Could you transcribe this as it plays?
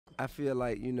I feel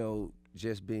like,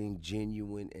 just being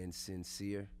genuine and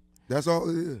sincere. That's all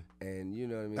it is. And you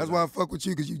know what I mean? That's why I fuck with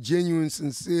you, because you genuine,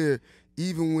 sincere.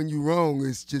 Even when you wrong,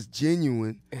 it's just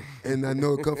genuine. And I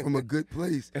know it come from a good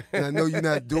place. And I know you're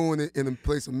not doing it in a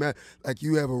place of like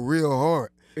you have a real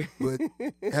heart, but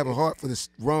have a heart for the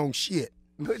wrong shit.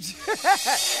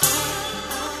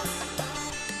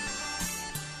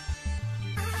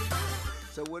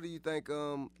 So what do you think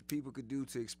people could do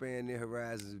to expand their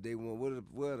horizons if they want?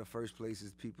 What are the first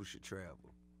places people should travel?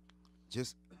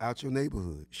 Just out your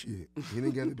neighborhood, shit. You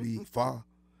ain't got to be far.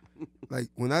 Like,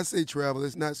 when I say travel,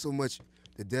 it's not so much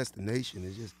the destination.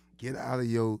 It's just get out of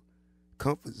your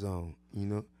comfort zone,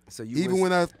 So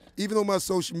even on my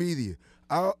social media,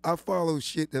 I follow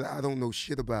shit that I don't know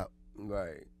shit about.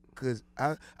 Right. Because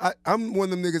I'm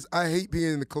one of them niggas, I hate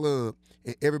being in the club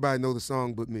and everybody know the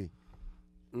song but me.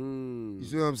 You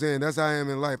see what I'm saying? That's how I am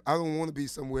in life. I don't want to be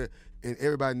somewhere and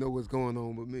everybody know what's going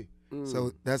on but me.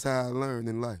 So that's how I learned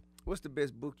in life. What's the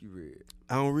best book you read?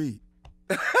 I don't read.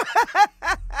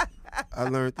 I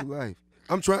learned through life.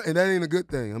 I'm trying, and that ain't a good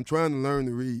thing. I'm trying to learn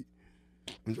to read.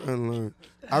 I'm trying to learn.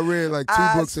 I read like 2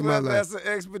 books in my life. That's an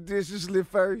expeditiously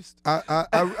first.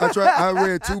 I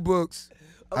read 2 books.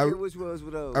 Okay, which ones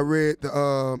were those? I read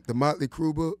the Motley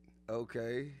Crue book.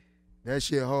 Okay. That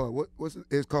shit hard. What's it?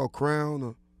 It's called Crown.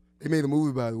 Or they made a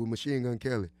movie about it with Machine Gun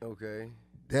Kelly. Okay.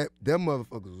 Them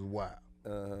motherfuckers was wild.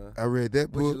 I read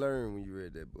that book. What you learned when you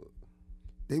read that book?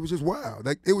 They was just wild.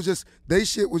 Like it was just they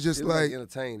shit was just it was like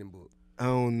entertaining book. I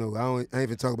don't know. I ain't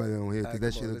even talk about that on here because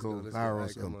that shit'll go viral or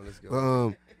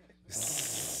something.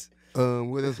 But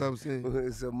what else I was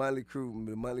saying? So Motley Crue,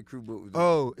 the Motley Crue book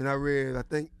was and I read, I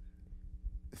think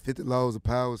 50 Laws of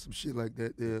Power, some shit like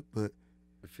that there. But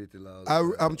 50 Laws.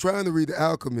 I'm trying to read The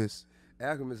Alchemist.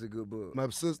 Alchemist is a good book. My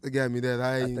sister got me that.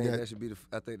 I think that should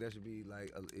be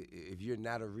like if you're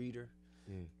not a reader,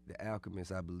 The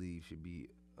Alchemist, I believe, should be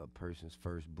a person's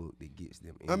first book that gets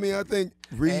them into I think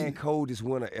reading and Coldest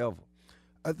Winter Ever.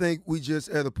 I think we just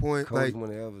at a point Coldest like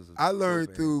Winter Ever I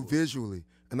learned through visually,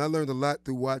 and I learned a lot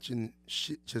through watching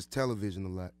shit, just television a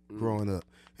lot growing up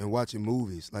and watching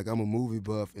movies. Like I'm a movie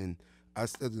buff and I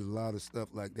studied a lot of stuff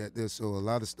like that there. So a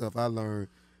lot of stuff I learned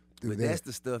through that. That's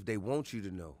the stuff they want you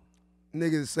to know.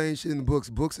 Nigga, the same shit in the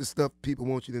books. Books is stuff people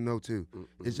want you to know too.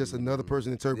 It's just another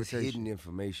person's interpretation. It's hidden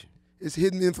information. It's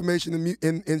hidden information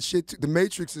in shit too. The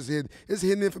Matrix is hidden. It's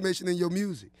hidden information in your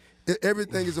music.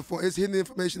 Everything is it's hidden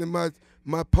information in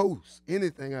my posts.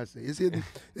 Anything I say, it's hidden.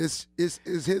 It's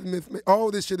hidden information. All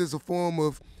this shit is a form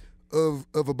of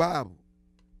a Bible,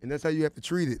 and that's how you have to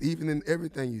treat it, even in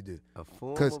everything you do. A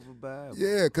form of a Bible.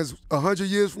 Yeah, because 100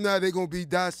 years from now they're gonna be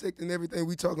dissecting everything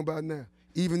we talking about now.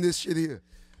 Even this shit here.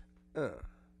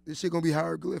 This shit gonna be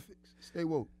hieroglyphics. Stay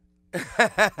woke.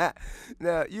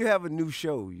 Now, you have a new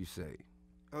show, you say.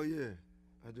 Oh, yeah,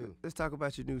 I do. Let's talk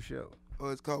about your new show. Oh,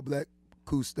 it's called Black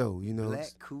Cousteau,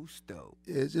 Black Cousteau.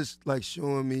 Yeah, it's just like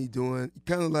showing me doing,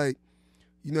 kind of like,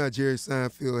 how Jerry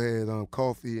Seinfeld had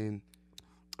coffee and...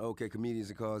 Okay, comedians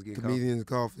and cars get comedians and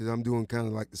coffee. I'm doing kind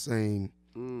of like the same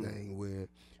thing where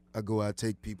I go out,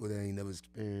 take people that ain't never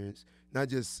experienced, not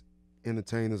just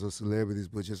entertainers or celebrities,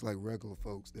 but just like regular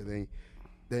folks that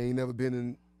ain't never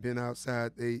been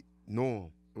outside they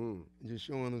norm. And just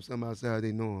showing them something outside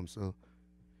they norm. So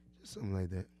just something like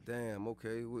that. Damn,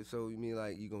 okay. So you mean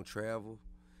like you gonna travel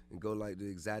and go like the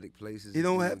exotic places? It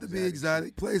don't have to be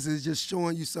exotic places. It's just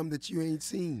showing you something that you ain't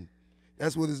seen.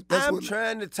 That's what it's. I'm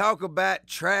trying to talk about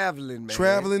traveling, man.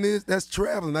 Traveling that's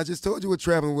traveling. I just told you what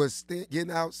traveling was,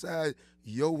 getting outside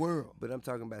your world. But I'm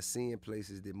talking about seeing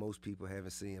places that most people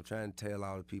haven't seen. I'm trying to tell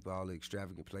all the people all the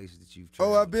extravagant places that you've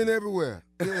traveled. Oh, I've been everywhere.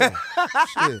 Yeah.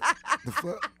 Shit. The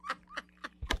fuck?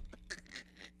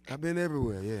 I've been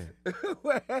everywhere, yeah.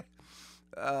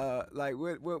 Like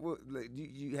what like,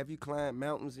 have you climbed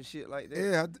mountains and shit like that?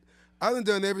 Yeah, I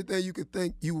done everything you could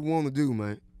think you would want to do,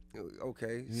 man.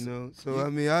 Okay. So I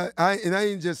mean, I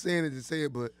ain't just saying it to say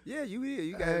it, but yeah,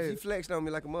 you flexed on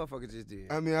me like a motherfucker just did.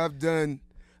 I mean,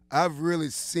 I've really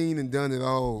seen and done it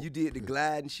all. You did the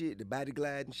glide and shit, the body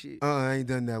glide and shit? I ain't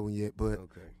done that one yet, but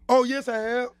okay. Oh yes, I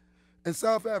have. In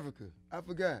South Africa, I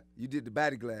forgot. You did the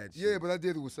body glide shit? Yeah, but I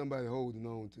did it with somebody holding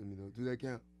on to me though. Do that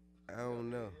count? I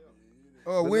don't know.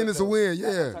 Oh, win is a win,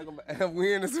 yeah.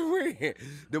 Win is a win.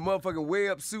 The motherfucking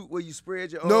way-up suit where you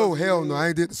spread your arms. No, hell no. I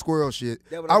ain't did the squirrel shit.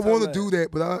 I want to do that,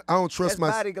 but I don't trust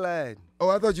That's body glide. Oh,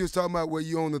 I thought you was talking about where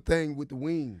you on the thing with the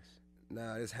wings.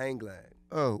 Nah, it's hang glide.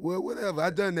 Oh, well, whatever.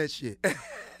 I done that shit.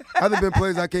 I done been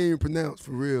places I can't even pronounce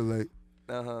for real, like.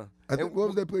 I think, what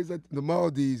was that place at the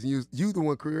Maldives? And you the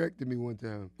one corrected me one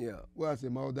time. Yeah. Well, I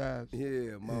said Maldives.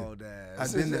 Yeah, Maldives.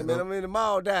 I've been there. Man, I'm in the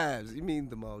Maldives. You mean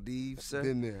the Maldives, sir?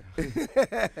 Been there.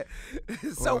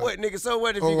 So what, nigga? So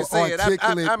what if you can say it?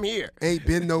 I'm here. Ain't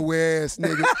been nowhere, ass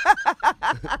nigga.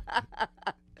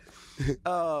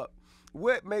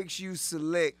 What makes you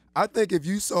select? I think if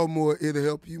you saw more, it'll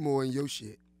help you more in your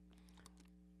shit.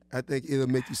 I think it'll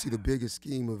make you see the bigger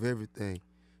scheme of everything.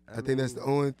 I think that's the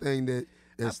only thing that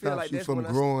stops like you from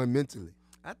growing mentally.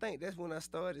 I think that's when I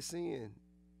started seeing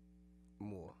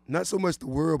more. Not so much the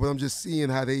world, but I'm just seeing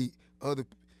how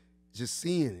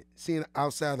seeing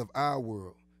outside of our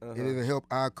world. And it'll help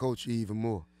our culture even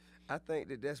more. I think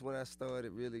that's when I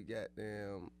started really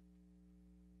goddamn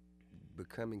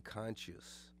becoming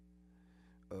conscious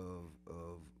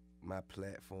of my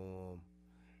platform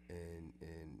and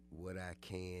what I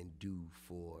can do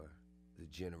for the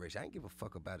generation. I didn't give a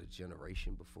fuck about a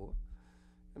generation before.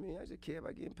 I mean, I just care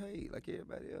about getting paid like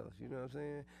everybody else. You know what I'm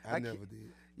saying? I never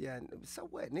did. Yeah, so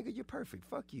what? Nigga, you're perfect.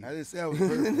 Fuck you. I didn't say I was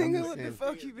perfect. Nigga, what the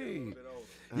fuck you mean?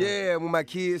 Yeah, when my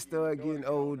kids start getting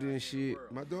older and shit.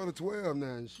 My daughter 12 now,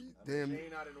 and she damn.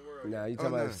 Nah, you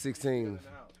talking about 16.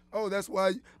 Oh, that's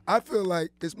why I feel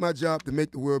like it's my job to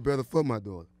make the world better for my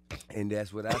daughter. And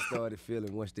that's what I started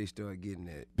feeling once they started getting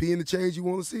that. Being the change you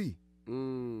want to see.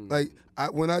 Like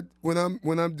when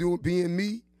I'm doing being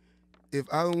me, if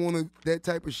I don't want that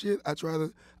type of shit, I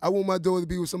want my daughter to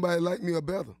be with somebody like me or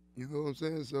better. You know what I'm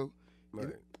saying? So,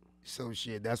 right. So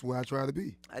shit, that's where I try to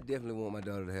be. I definitely want my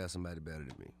daughter to have somebody better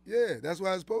than me. Yeah, that's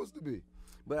where I'm supposed to be.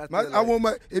 But I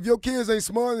want if your kids ain't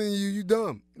smarter than you, you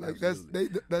dumb. Like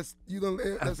absolutely. that's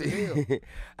a hell.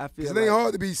 I feel it ain't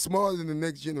hard to be smarter than the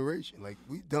next generation. Like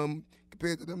we dumb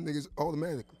compared to them niggas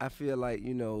automatically. I feel like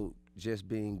just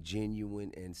being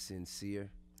genuine and sincere.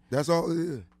 That's all it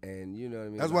is. And you know what I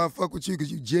mean? That's why I fuck with you, because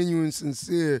you genuine,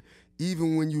 sincere.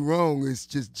 Even when you wrong, it's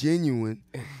just genuine.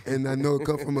 And I know it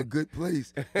come from a good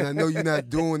place. And I know you're not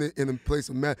doing it in a place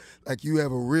of like you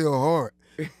have a real heart,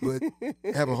 but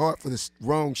have a heart for the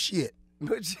wrong shit.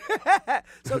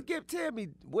 So tell me,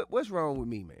 what's wrong with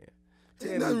me, man?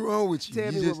 There's nothing wrong with you.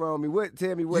 Tell me what's wrong with me.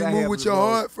 Tell me what I have. You move with your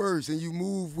heart first, and you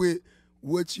move with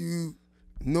what you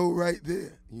know right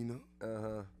there, you know?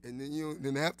 And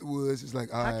then afterwards, it's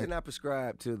like, all right. How can I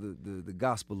prescribe to the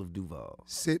gospel of Duval?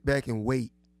 Sit back and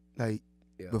wait. Like,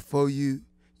 before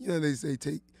they say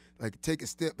take a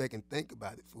step back and think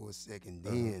about it for a second,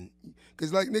 then.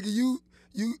 Because, like, nigga,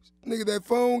 nigga, that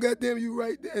phone, goddamn, you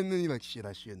right there. And then you're like, shit,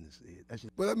 I shouldn't have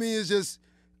said. But, I mean, it's just,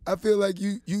 I feel like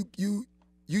you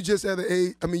just at an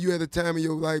age, I mean, you at a time in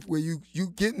your life where you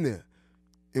getting there.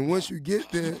 And once you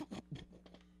get there,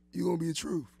 you're going to be the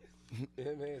truth.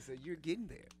 Yeah, man, so you're getting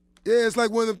there. Yeah, it's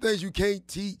like one of them things you can't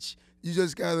teach. You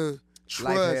just got to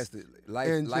trust.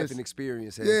 Life and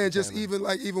experience. Yeah, and just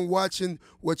even watching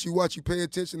what you watch, you pay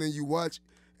attention and you watch,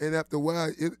 and after a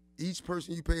while, each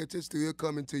person you pay attention to, it'll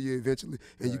come into you eventually,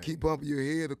 and you keep bumping your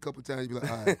head a couple times, you be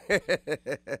like,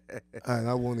 all right,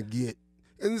 I want to get.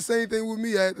 And the same thing with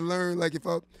me, I had to learn, like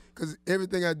because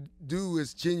everything I do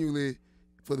is genuinely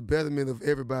for the betterment of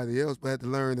everybody else, but I had to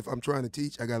learn if I'm trying to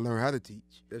teach, I got to learn how to teach.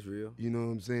 That's real. You know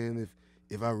what I'm saying?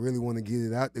 If I really want to get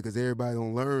it out there, because everybody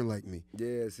don't learn like me.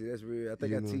 Yeah, see, that's real. I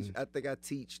think I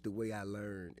teach the way I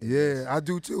learn. Yeah, I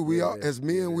do too. We all, as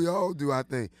men, we all do, I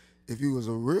think. If you was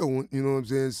a real one, you know what I'm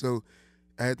saying? So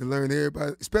I had to learn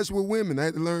everybody, especially with women. I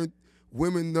had to learn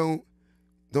women don't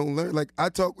learn. Like, I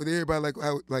talk with everybody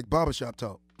like barbershop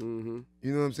talk. Mm-hmm.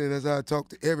 You know what I'm saying? That's how I talk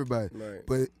to everybody. Right.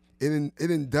 But it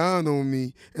didn't dawn on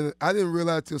me, and I didn't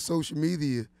realize till social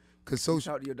media, because You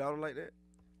talk to your daughter like that?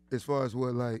 As far as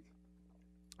what, like?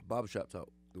 Barbershop talk.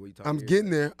 The way you talk. I'm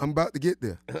getting there. I'm about to get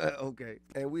there. Okay.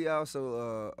 And we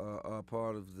also are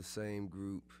part of the same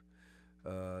group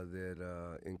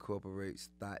that incorporates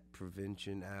thought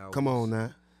prevention hours. Come on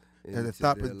now. And the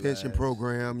thought prevention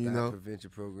program, you know. Prevention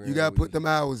program. You got to put them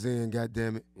hours in,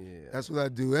 goddammit. Yeah. That's what I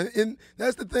do. And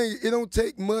that's the thing. It don't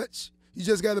take much. You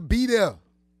just got to be there.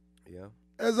 Yeah.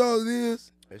 That's all it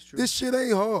is. That's true. This shit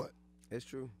ain't hard. That's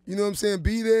true. You know what I'm saying?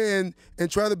 Be there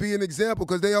and try to be an example,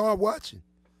 because they are watching.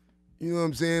 You know what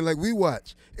I'm saying? Like, we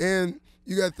watch. And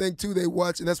you got to think, too, they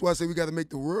watch. And that's why I say we got to make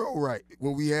the world right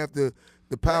when we have the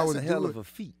power to do it. That's a hell of a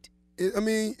feat. I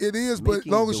mean, it is, Making but as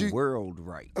long as the world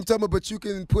right. I'm talking about, but you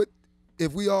can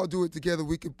if we all do it together,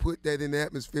 we can put that in the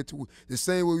atmosphere to the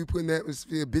same way we put in the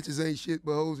atmosphere, bitches ain't shit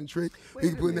but hoes and tricks. We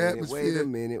can put in the atmosphere.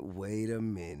 Wait a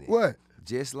minute. What?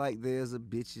 Just like there's a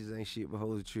bitches ain't shit but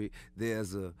hoes a trick.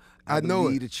 There's a I know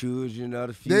believe it. the children of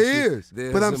the future. There is.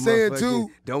 There's But I'm a saying motherfucking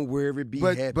too. Don't worry, be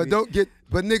happy. But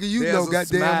nigga, you There's know a goddamn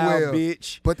smile, well.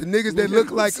 bitch. But the niggas that You know look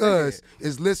what I'm like saying? us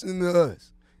is listening to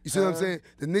us. You see what I'm saying?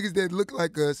 The niggas that look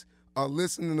like us are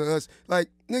listening to us. Like,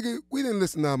 nigga, we didn't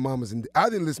listen to our mamas and I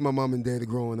didn't listen to my mom and daddy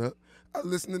growing up. I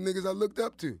listened to niggas I looked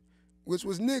up to, which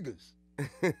was niggas.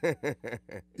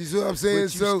 You see what I'm saying?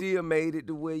 But you still made it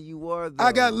to where you are, though.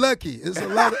 I got lucky. There's a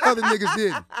lot of other niggas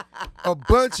didn't. A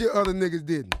bunch of other niggas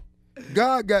didn't.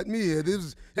 God got me here.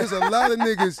 There's a lot of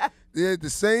niggas that did the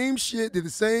same shit, did the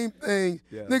same thing.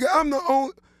 Yeah. Nigga, I'm the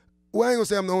only. Well, I ain't gonna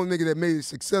say I'm the only nigga that made it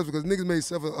successful because niggas made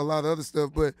successful a lot of other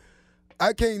stuff, but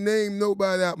I can't name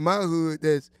nobody out my hood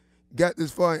that's got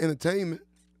this far in entertainment.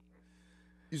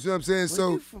 You see what I'm saying? Well, So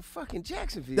you from fucking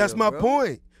Jacksonville. that's my bro.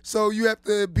 point. So you have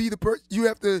to be you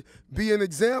have to be an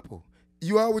example.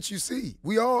 You are what you see.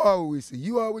 We all are what we see.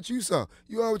 You are what you saw.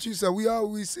 You are what you saw. We are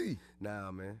what we see.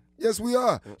 Nah, man. Yes, we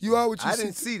are. You are what you I see.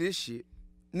 didn't see this shit.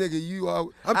 Nigga, you are. I'm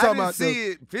I talking didn't about see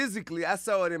it physically. I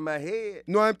saw it in my head.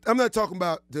 No, I'm not talking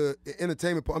about the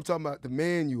entertainment part. I'm talking about the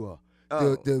man you are.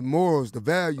 Oh. The morals, the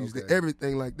values, the Okay.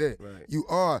 everything like that. Right. You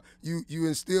are. You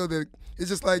instill that. It's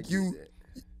just like you.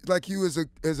 Like you as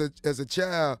a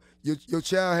child, your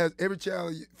child has every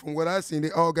child from what I've seen,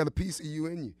 they all got a piece of you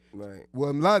in you. Right.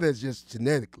 Well, a lot of that's just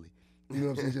genetically. You know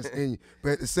what I'm saying? Just in you.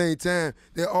 But at the same time,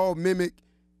 they all mimic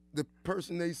the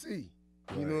person they see.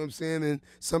 You know what I'm saying? And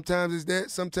sometimes it's that.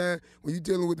 Sometimes when you're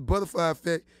dealing with the butterfly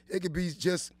effect, it could be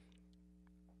just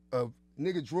a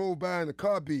nigga drove by and the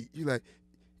car beat. You like,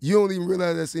 you don't even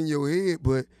realize that's in your head,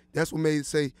 but that's what made it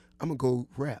say, I'm gonna go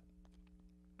rap.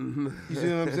 You see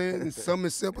what I'm saying? It's something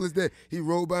as simple as that. He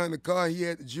rode by in the car, he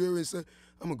had the jury and said,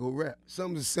 I'm gonna go rap.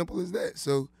 Something as simple as that.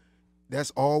 So that's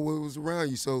all what was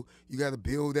around you. So you gotta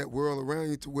build that world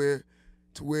around you to where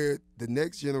the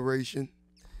next generation,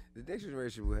 The next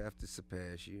generation will have to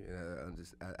surpass you. And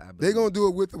I they're believe. gonna do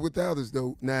it with or without us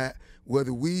though. Now,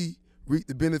 whether we reap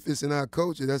the benefits in our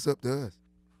culture, that's up to us.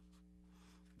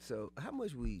 So, how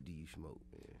much weed do you smoke,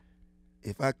 man?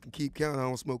 If I can keep counting, I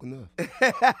don't smoke enough.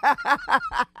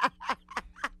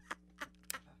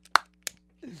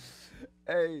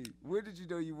 Hey, when did you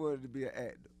know you wanted to be an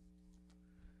actor?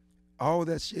 All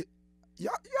that shit.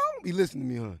 Y'all don't be listening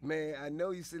to me, huh? Man, I know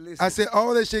you said listen. I said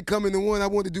all that shit come into one. I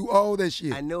want to do all that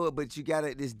shit. I know it, but you got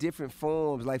it. There's different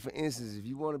forms. Like, for instance, if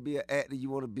you want to be an actor, you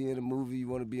want to be in a movie, you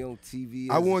want to be on TV.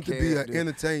 I as a want to be an character,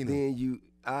 entertainer. Then you,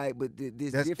 all right, but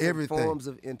there's That's different everything. forms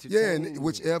of Yeah, entertainment. and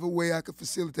whichever way I could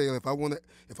facilitate. If I want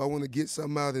to get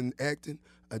something out in acting,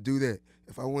 I do that.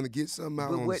 If I want to get something out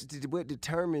But on what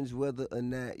determines whether or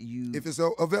not you? if it's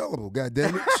available,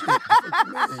 goddamn it, shit,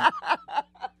 fucking man.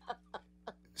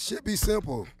 Shit be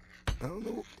simple. I don't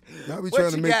know. Y'all be What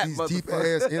trying to you make got, these deep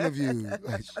motherfucker? ass interviews.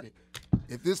 Like shit.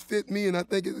 If this fit me and I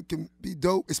think it can be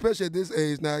dope, especially at this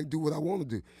age, now I can do what I want to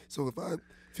do. So if I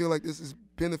feel like this is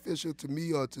beneficial to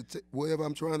me or to whatever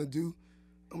I'm trying to do,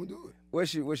 I'm gonna do it.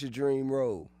 What's your dream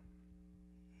role?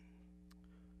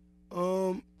 I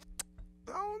don't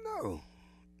know.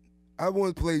 I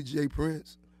want to play Jay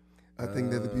Prince. I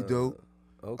think that'd be dope.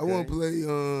 Okay. I want to play.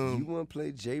 You want to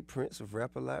play Jay Prince of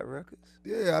Rap A Lot Records?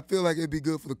 Yeah, I feel like it'd be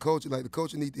good for the culture. Like the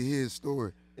culture need to hear his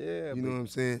story. Yeah. You know what I'm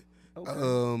saying? Okay.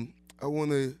 I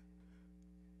want to.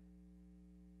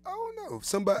 I don't know. A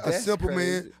That's simple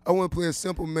crazy. man. I want to play a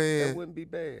simple That man. wouldn't be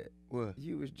bad. What?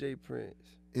 You was Jay Prince.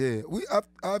 Yeah,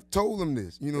 I've told him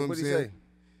this. You know what I'm What'd he saying?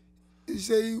 say? He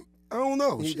say I don't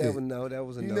know. He Shit. never know. That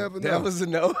was a You no. never know. That was a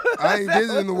no. I ain't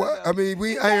visiting the what? I mean,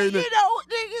 I heard.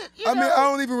 I mean, I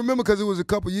don't even remember because it was a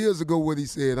couple years ago what he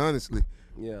said. Honestly,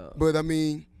 Yeah. but I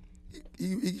mean,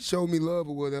 he showed me love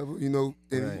or whatever. You know,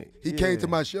 and Right. he came to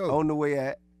my show. On the way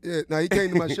out. Yeah, now he came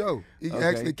to my show. He Okay.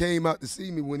 actually came out to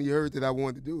see me when he heard that I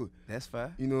wanted to do it. That's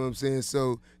fine. You know what I'm saying?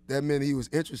 So that meant he was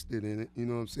interested in it. You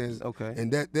know what I'm saying? Okay.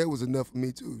 And that was enough for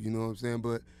me too. You know what I'm saying?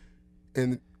 But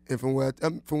and from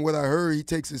what I heard, he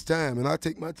takes his time, and I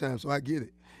take my time, so I get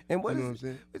it. And what You know is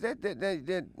what I'm saying?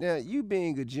 that now you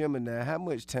being a Gemini, how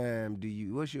much time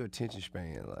what's your attention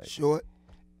span like? Short,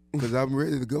 because I'm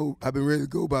ready to go. I've been ready to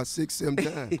go about 6-7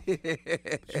 times.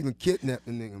 She done kidnapped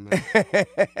the nigga,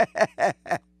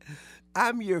 man.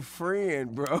 I'm your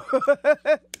friend, bro.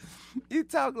 You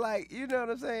talk like, you know what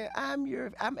I'm saying?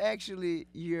 I'm actually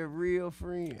your real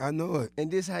friend. I know it. And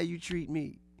this how you treat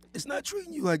me. It's not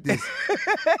treating you like this.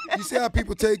 You see how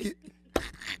people take it?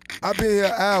 I've been here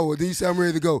an hour. Then you say I'm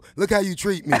ready to go. Look how you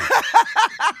treat me.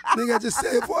 Nigga, I just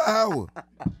said it for an hour.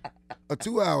 Or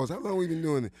 2 hours. How long we been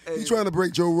doing it? You trying to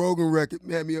break Joe Rogan record,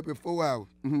 had me up in 4 hours.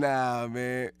 Nah,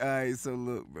 man. All right, so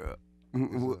look, bro.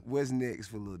 What's next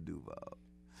for Lil Duval?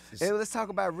 Hey, let's talk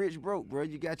about Rich Broke, bro.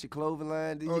 You got your clothing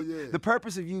line. Yeah. The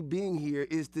purpose of you being here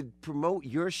is to promote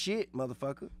your shit,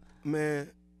 motherfucker.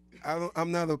 Man,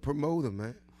 I'm not a promoter,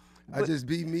 man. I just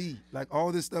be me. Like,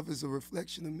 all this stuff is a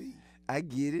reflection of me. I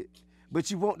get it. But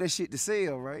you want that shit to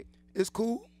sell, right? It's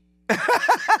cool.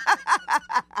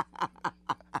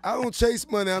 I don't chase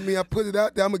money. I mean, I put it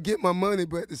out there. I'm going to get my money,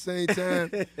 but at the same time,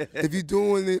 if you're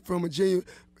doing it from a genuine...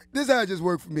 This is how it just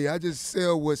works for me. I just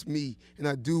sell what's me, and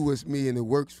I do what's me, and it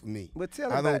works for me. But tell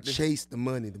I don't chase the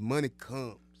money. The money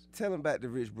comes. Tell them about the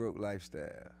Rich Broke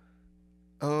lifestyle.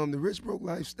 The Rich Broke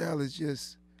lifestyle is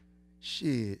just,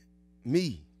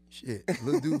 me.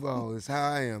 Lil Duval is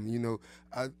how I am. You know,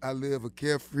 I live a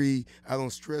carefree. I don't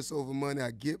stress over money.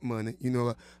 I get money. You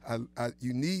know,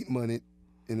 you need money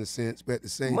in a sense, but at the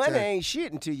same time, money ain't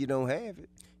shit until you don't have it.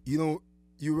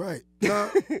 You're right. No,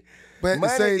 but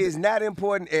money is not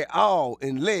important at all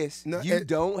unless you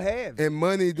don't have it. And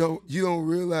money you don't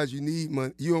realize you need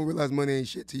money. You don't realize money ain't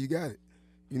shit till you got it.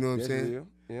 You know what I'm saying? Real.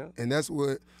 Yeah. And that's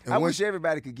what. And I wish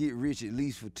everybody could get rich at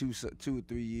least for 2 or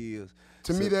 3 years.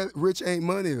 To me, that rich ain't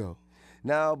money though.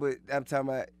 No, but I'm talking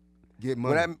about get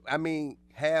money. I mean,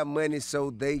 have money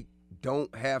so they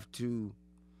don't have to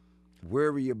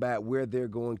worry about where they're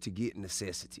going to get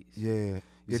necessities. Yeah.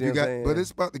 But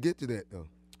it's about to get to that though.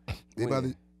 They about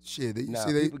to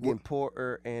people getting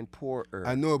poorer and poorer.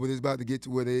 I know, but it's about to get to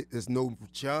where there's no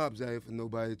jobs out here for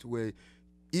nobody, to where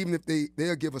even if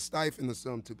they'll give a stipend or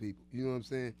something to people. You know what I'm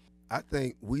saying? I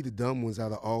think we the dumb ones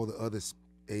out of all the other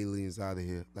aliens out of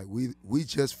here. Like we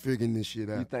just figuring this shit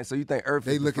out. You think Earth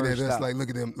they is looking the first at us stop. like, look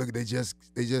at them, they just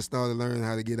started learning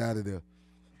how to get out of there.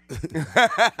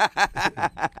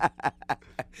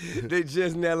 They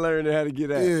just now learning how to get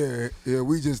out. Yeah,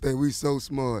 we just think we so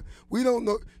smart. We don't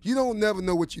know. You don't never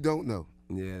know what you don't know.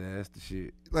 Yeah, that's the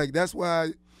shit. Like, that's why,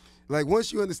 like,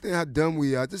 once you understand how dumb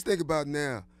we are, just think about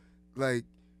now. Like,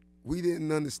 we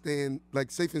didn't understand,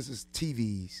 like, say for instance,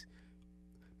 TVs.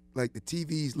 Like, the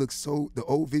TVs the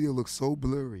old video looks so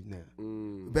blurry now.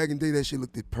 Back in the day, that shit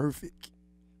looked perfect.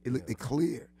 It looked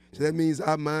clear. So that means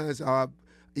our minds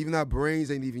even our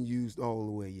brains ain't even used all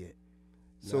the way yet.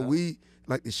 So we,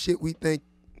 like, the shit we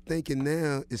thinking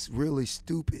now is really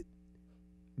stupid.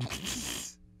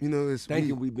 You know, it's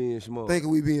thinking we being smart. Thinking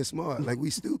we being smart, like we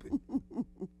stupid.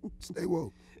 Stay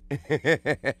woke.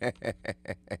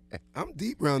 I'm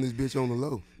deep around this bitch on the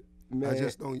low.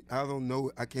 Man. I don't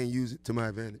know. I can't use it to my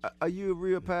advantage. Are you a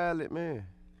real pilot, man?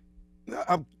 No,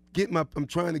 I'm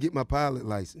trying to get my pilot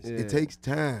license. Yeah. It takes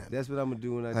time. That's what I'm gonna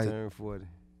do when I turn 40.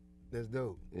 That's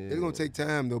dope. Yeah. It's gonna take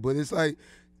time though, but it's like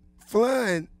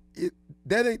flying.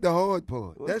 That ain't the hard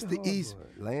part. That's the easy.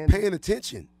 Paying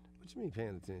attention. What you mean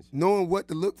paying attention? Knowing what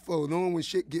to look for. Knowing when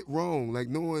shit get wrong. Like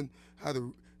knowing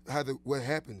what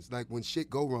happens. Like when shit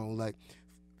go wrong. Like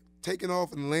taking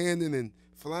off and landing and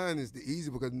flying is the easy,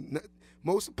 because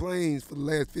most planes for the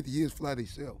last 50 years fly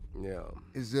themselves. Yeah.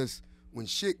 It's just when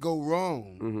shit go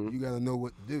wrong, you gotta know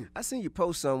what to do. I seen you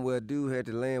post somewhere a dude had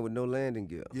to land with no landing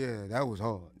gear. Yeah, that was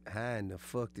hard. How in the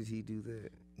fuck did he do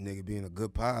that? Nigga being a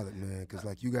good pilot, man, because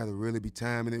like you gotta really be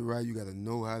timing it right. You gotta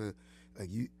know how to, like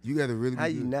you gotta really. How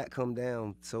you not come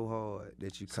down so hard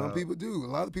that you? Some people do. A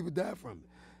lot of people die from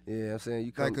it. Yeah, I'm saying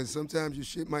you. Like, cause sometimes your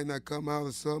shit might not come out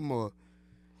or something, or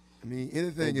I mean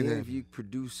anything. And then if you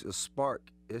produce a spark,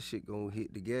 that shit gonna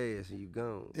hit the gas and you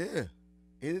gone. Yeah.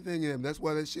 Anything in them. That's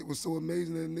why that shit was so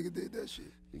amazing that a nigga did that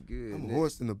shit. You good. I'm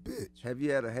horsed in a bitch. Have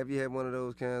you had one of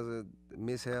those kinds of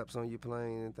mishaps on your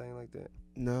plane and anything like that?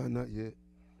 No, not yet.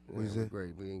 What is that?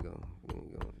 Great, we ain't going.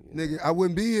 Nigga, I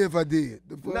wouldn't be here if I did.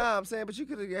 Nah, I'm saying, but you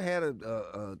could have had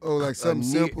a like something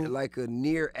simple, like a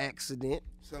near accident.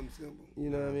 Something simple.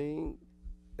 You know what I mean?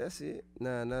 That's it.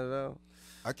 Nah, not at all.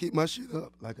 I keep my shit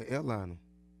up like an airliner.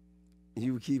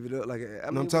 You would keep it up like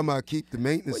I'm talking about keep the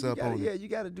maintenance up on it. Yeah, you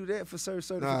got to do that for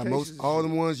certifications. Nah, all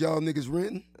them ones y'all niggas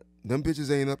renting, them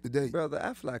bitches ain't up to date. Brother,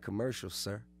 I fly commercial,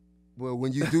 sir. Well,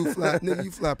 when you do fly, nigga,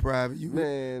 you fly private.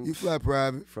 You fly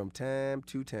private. From time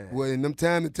to time. Well, in them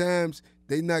time to times,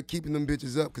 they not keeping them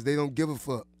bitches up because they don't give a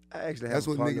fuck. I actually have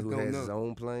a partner who has his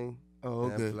own plane.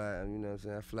 Oh, okay. I fly, you know what I'm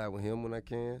saying? I fly with him when I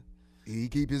can. He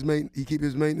keep his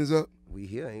maintenance up? We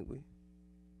here, ain't we?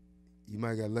 You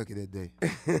might got lucky that day.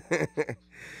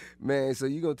 Man, so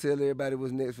you gonna tell everybody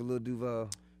what's next for Lil Duval?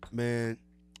 Man,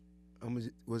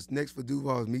 what's next for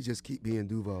Duval is me just keep being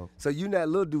Duval. So you not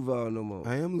Lil Duval no more?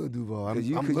 I am Lil Duval. I'm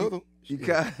little.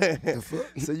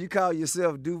 So you call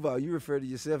yourself Duval. You refer to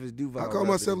yourself as Duval. I call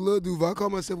myself Lil Duval. I call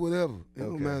myself whatever. It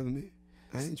don't matter to me.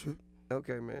 I ain't tripping.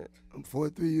 Okay, man. I'm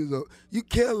 43 years old. You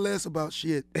care less about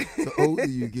shit the older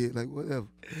you get. Like, whatever.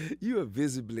 You are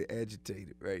visibly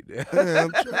agitated right now. Yeah,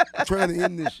 I'm trying to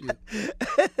end this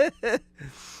shit.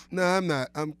 No, I'm not.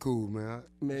 I'm cool, man.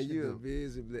 Man, you are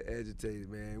visibly agitated,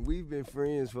 man. We've been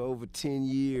friends for over 10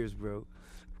 years, bro.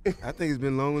 I think it's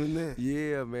been longer than that.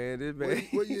 Yeah, man. This man.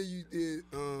 What year you did?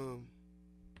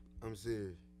 I'm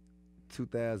serious.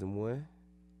 2001.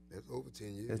 That's over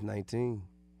 10 years. That's 19.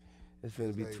 That's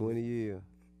finna be like 20 years.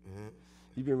 Uh-huh.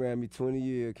 You been around me 20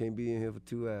 years, can't be in here for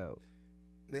 2 hours.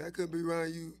 Nigga, I couldn't be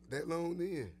around you that long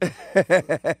then.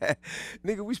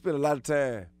 Nigga, we spent a lot of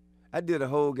time. I did a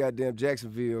whole goddamn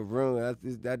Jacksonville run.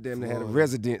 I damn near had a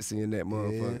residency in that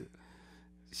motherfucker. Yeah.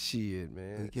 Shit,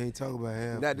 man. You can't talk about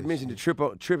half. Not to mention the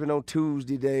tripping on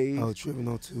Tuesday days. Oh, tripping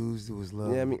on Tuesday was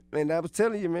love. Yeah, I mean, man, I was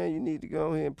telling you, man, you need to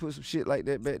go ahead and put some shit like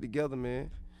that back together,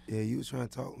 man. Yeah, you was trying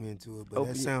to talk me into it, but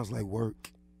that sounds like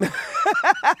work.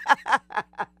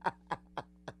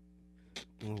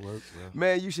 Work,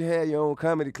 man, you should have your own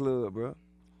comedy club, bro.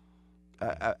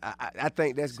 I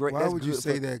think that's great. Why would you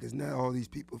say that? Because not all these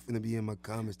people finna be in my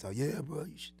comments talk. Yeah, bro,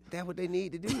 you should. That's what they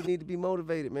need to do. You need to be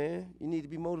motivated, man. You need to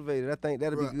be motivated. I think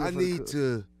that'll be good. I need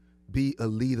to be a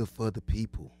leader for the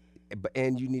people.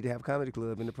 And you need to have a comedy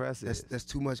club in the process. That's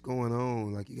too much going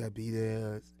on. Like, you gotta be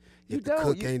there. You if don't.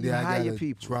 The cook ain't there, I hire gotta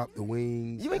people. Drop the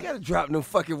wings. You ain't gotta drop no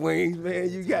fucking wings, man.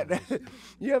 You got that.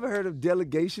 You ever heard of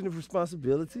delegation of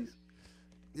responsibilities?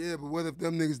 Yeah, but what if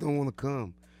them niggas don't want to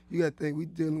come? You gotta think we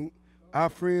dealing. Our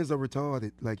friends are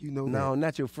retarded, like, you know. No,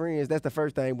 not your friends. That's the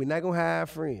first thing. We're not gonna hire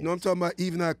friends. No, I'm talking about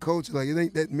even our culture. Like, it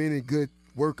ain't that many good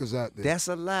workers out there. That's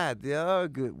a lie. There are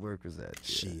good workers out there.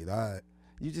 Shit, all right.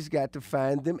 You just got to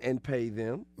find them and pay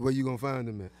them. Where you gonna find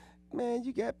them at? Man,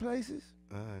 you got places.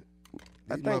 All right.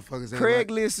 I These think motherfuckers ain't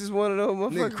Craigslist is one of those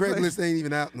motherfuckers. Nigga, Craigslist ain't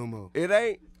even out no more. It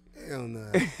ain't? Hell no.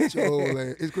 It's your old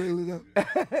ass. Is Craigslist out?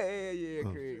 Yeah,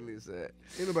 Craigslist out.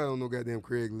 Ain't nobody on no goddamn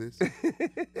Craigslist.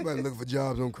 Nobody looking for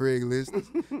jobs on Craigslist.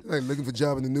 Like looking for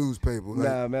job in the newspaper. Like,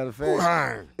 nah, matter of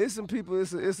fact, it's some people.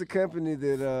 It's a company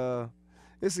that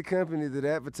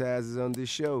advertises on this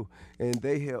show, and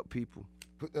they help people.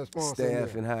 Put that sponsor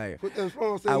staff and hire. Put that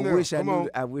sponsor in there.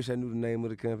 I wish I knew the name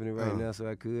of the company right now so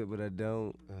I could, but I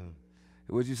don't.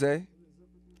 What'd you say?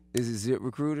 Is it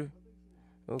ZipRecruiter?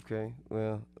 Okay,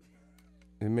 well,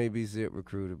 it may be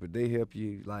ZipRecruiter, but they help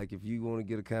you. Like, if you want to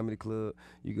get a comedy club,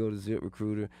 you go to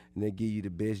ZipRecruiter, and they give you the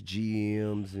best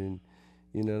GMs, and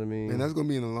you know what I mean? Man, that's going to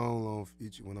be in the long, long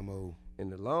future when I'm old. In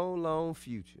the long, long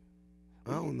future.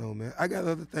 I don't know, man. I got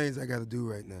other things I got to do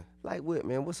right now. Like what,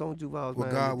 man? What's on Duval's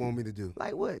mind? What God want me to do.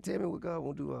 Like what? Tell me what God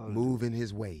want Duval to do. Move in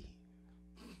his way.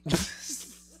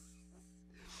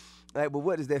 Like, but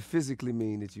what does that physically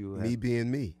mean that you? Me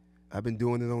being me. I've been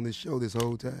doing it on this show this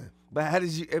whole time. But how do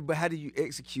you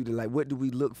execute it? Like, what do we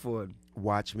look for?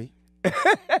 Watch me.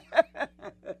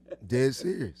 Dead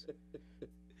serious.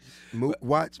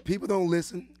 Watch. People don't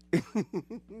listen.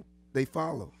 They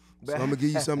follow. So I'm going to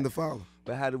give you something to follow.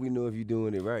 But how do we know if you're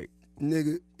doing it right?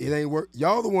 Nigga, it ain't work.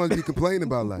 Y'all the ones be complaining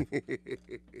about life.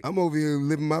 I'm over here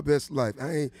living my best life.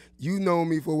 You know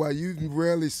me for a while. You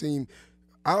rarely seen.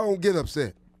 I don't get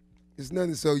upset. It's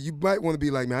nothing. So you might want to be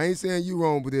like me. I ain't saying you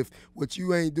wrong, but if what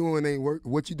you ain't doing ain't work,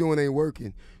 what you doing ain't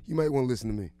working, you might want to listen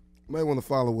to me. You might want to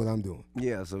follow what I'm doing.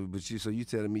 Yeah. So you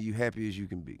telling me you happy as you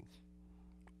can be.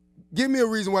 Give me a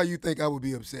reason why you think I would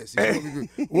be upset.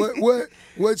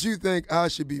 What you think I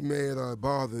should be mad or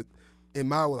bothered in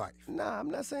my life? Nah, I'm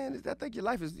not saying this. I think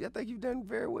you've done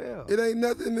very well. It ain't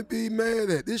nothing to be mad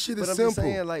at. This shit is simple. But I'm just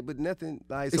saying, like, but nothing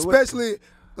like. So especially,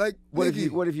 like, what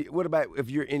about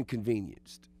if you're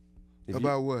inconvenienced?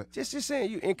 About what? Just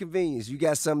saying you're inconvenienced. You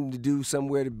got something to do,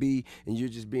 somewhere to be, and you're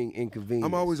just being inconvenienced.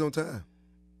 I'm always on time.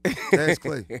 That's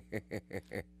Clay.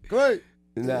 Clay.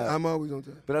 Nah, I'm always on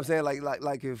time. But I'm saying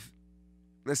like if,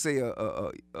 let's say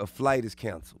a flight is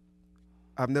canceled.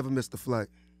 I've never missed a flight.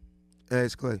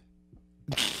 Ask Clay.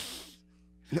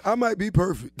 I might be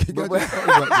perfect.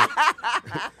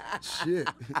 Shit.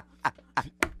 I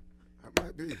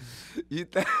might be.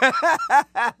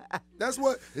 That's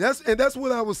what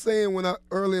I was saying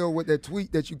earlier with that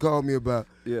tweet that you called me about.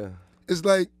 Yeah. It's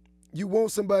like you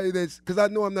want somebody because I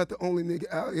know I'm not the only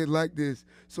nigga out here like this.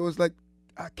 So it's like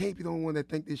I can't be the only one that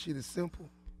think this shit is simple.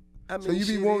 I mean, so you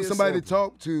be wanting somebody to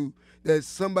talk to that's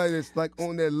somebody that's like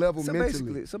on that level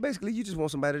mentally. So basically, you just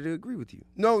want somebody to agree with you.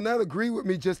 No, not agree with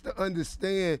me, just to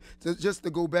understand, just to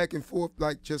go back and forth,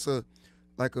 like just a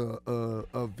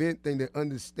vent thing to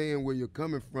understand where you're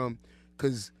coming from.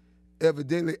 Because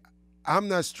evidently, I'm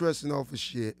not stressing off of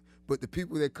shit, but the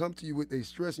people that come to you with their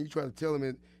stress and you try to tell them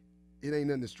it ain't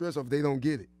nothing to stress off, they don't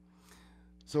get it.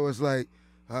 So it's like,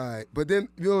 All right, but then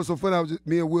you know what's so funny?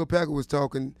 Me and Will Packer was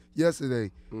talking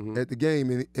yesterday at the game,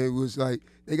 and it was like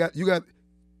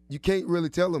you can't really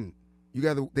tell them. You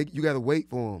gotta wait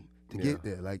for them to get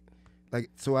there. Like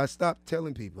so I stopped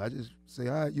telling people. I just say,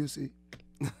 all right, you see.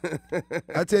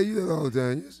 I tell you that all the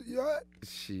time. You all right?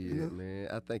 Shit, man.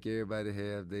 I think everybody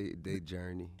have they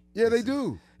journey. Yeah, they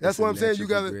do. That's what I'm saying. You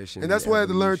gotta, and that's why I had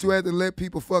to learn to let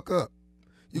people fuck up.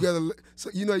 You gotta, so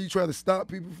you try to stop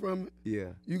people from it. Yeah.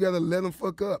 You gotta let them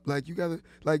fuck up. Like you gotta,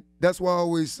 like that's why I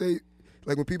always say,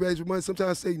 like when people ask for money,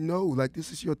 sometimes I say no. Like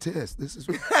this is your test. This is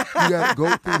you gotta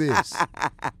go through this.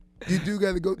 You do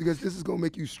gotta go because this is gonna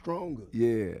make you stronger.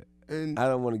 Yeah. And I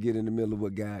don't want to get in the middle of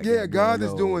what God. Yeah, God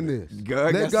is doing this.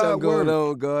 God got something going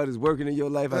on. God is working in your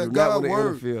life. I do not want to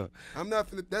interfere. I'm not.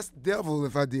 That's the devil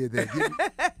if I did that.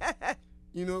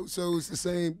 So it's the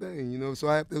same thing. So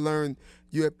I have to learn.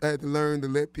 I have to learn to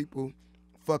let people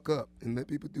fuck up and let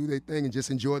people do their thing and just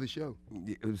enjoy the show.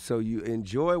 So you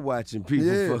enjoy watching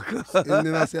people fuck up. And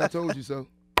then I say, I told you so.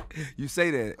 You say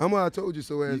that. I'm a I told you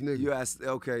so ass nigga.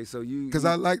 Okay, so you. Because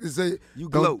I like to say. You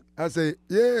gloat. I say,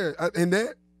 yeah. And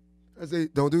that. I say,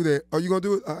 don't do that. Are you going to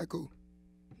do it? All right, cool.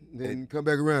 Then come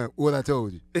back around. What I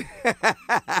told you.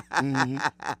 Mm-hmm.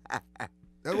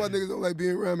 That's why niggas don't like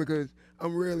being around me because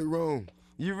I'm rarely wrong.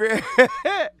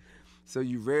 So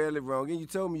you rarely wrong. And you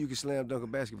told me you could slam dunk a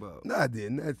basketball. No, I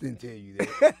didn't. I didn't tell you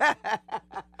that.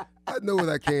 I know what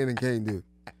I can and can't do.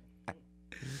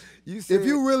 If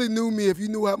you really knew me, if you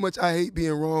knew how much I hate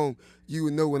being wrong, you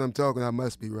would know when I'm talking, I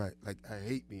must be right. Like, I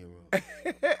hate being wrong.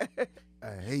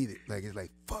 I hate it. Like, it's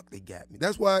like, fuck, they got me.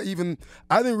 That's why I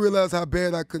didn't realize how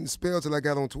bad I couldn't spell till I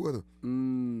got on Twitter. I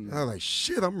was like,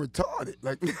 shit, I'm retarded.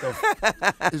 Like, what the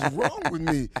fuck is wrong with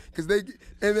me?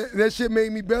 And that shit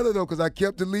made me better, though, because I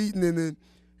kept deleting, and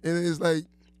it's like,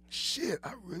 shit,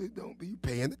 I really don't be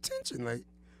paying attention. Like,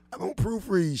 I don't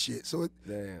proofread shit. So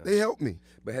they helped me.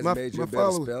 But has it made you a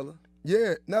better speller?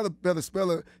 Yeah, not a better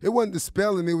speller. It wasn't the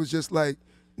spelling. It was just like,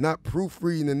 not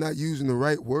proofreading and not using the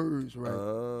right words, right?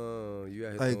 Oh, you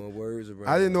got like, throwing words around.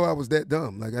 I didn't know I was that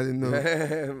dumb. Like, I didn't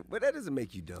know. But that doesn't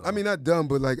make you dumb. I mean, not dumb,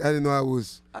 but like, I didn't know I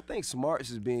was. I think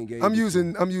smarts is being gay. I'm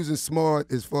using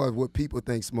smart as far as what people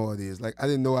think smart is. Like, I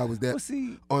didn't know I was that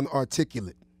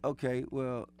unarticulate. Okay,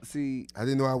 well, see. I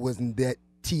didn't know I wasn't that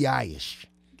TI-ish.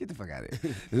 Get the fuck out of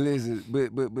here. Listen,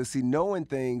 but see, knowing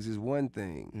things is one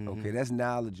thing. Mm-hmm. Okay, that's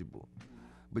knowledgeable.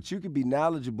 But you could be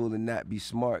knowledgeable and not be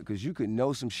smart because you could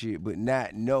know some shit but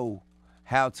not know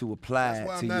how to apply it to your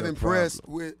problem. That's why I'm not impressed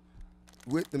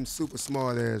with them super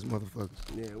smart ass motherfuckers.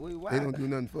 Yeah, why? They don't do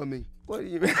nothing for me. What do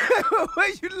you mean?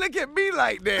 Why you look at me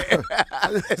like that?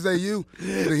 I say you.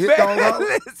 Did a hit dog out?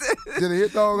 Did a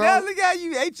hit dog out? Now look how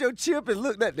you ate your chip and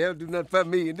looked at they don't do nothing for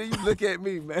me. And then you look at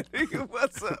me, man.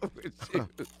 What's up with you?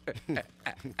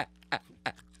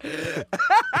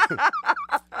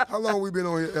 How long we been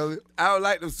on here, Elliot? I don't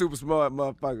like them super smart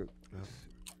motherfuckers.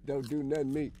 Don't do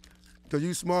nothing to me. Cause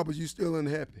you smart, but you still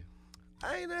unhappy.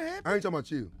 I ain't unhappy. I ain't talking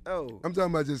about you. Oh. I'm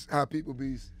talking about just how people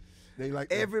be. They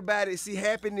like everybody. See,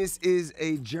 happiness is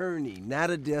a journey,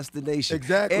 not a destination.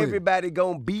 Exactly. Everybody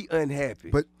gonna be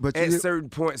unhappy, but at certain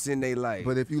points in their life.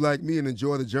 But if you like me and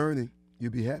enjoy the journey,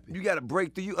 you'll be happy. You gotta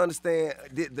break through. You understand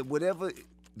whatever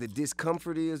the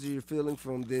discomfort is you're feeling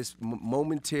from this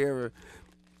momentary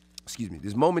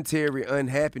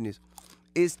unhappiness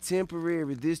is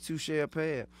temporary. This too shall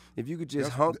pass. If you could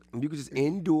just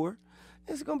endure,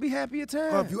 it's gonna be happier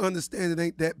time. Well, if you understand it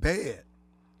ain't that bad.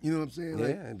 You know what I'm saying? Yeah,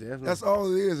 like, definitely. That's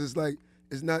all it is. It's like,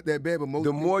 it's not that bad, but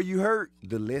the more you hurt,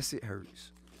 the less it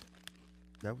hurts.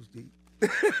 That was deep.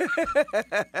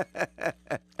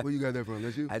 Where you got that from?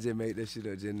 That's you? I just made that shit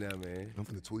up just now, man. I'm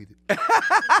finna tweet it.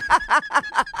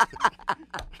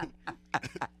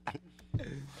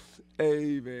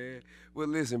 Hey, man. Well,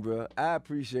 listen, bro. I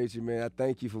appreciate you, man. I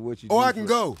thank you for what you do. Oh, I can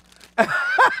go.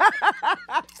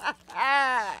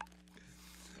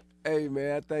 Hey,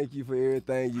 man, I thank you for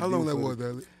everything you do. How long that was,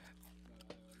 Elliot?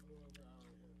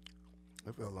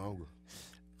 That felt longer.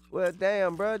 Well,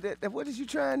 damn, bro. What is you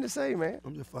trying to say, man?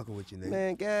 I'm just fucking with you, nigga.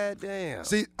 Man, goddamn.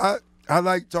 See, I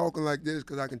like talking like this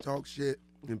because I can talk shit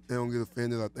and they don't get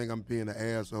offended. I think I'm being an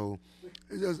asshole.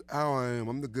 It's just how I am.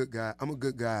 I'm the good guy. I'm a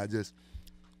good guy.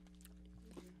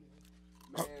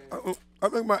 I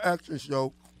think my actions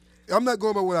show. I'm not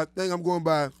going by what I think. I'm going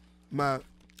by my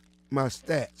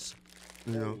stats.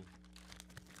 You know.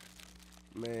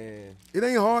 Man. It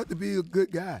ain't hard to be a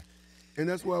good guy. And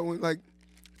that's why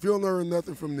if you don't learn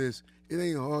nothing from this, it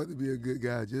ain't hard to be a good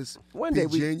guy. Just be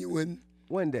genuine.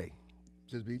 One day.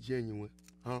 Just be genuine.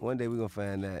 Huh? One day we're gonna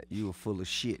find out you were full of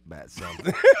shit about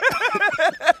something.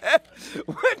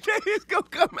 One day it's gonna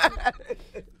come out.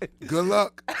 Good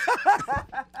luck.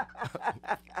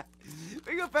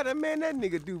 We gonna find out, man, that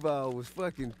nigga Duval was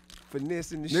fucking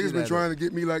finessing the shit. Niggas been out trying to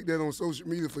get me like that on social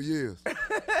media for years.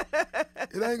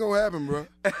 It ain't gonna happen, bro.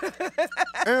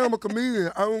 And I'm a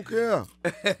comedian. I don't care.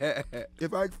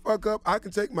 If I fuck up, I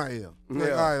can take my L.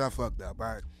 Like, all right, I fucked up. All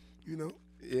right. You know?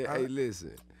 Yeah, hey,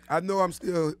 listen. I know I'm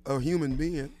still a human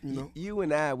being, you know? You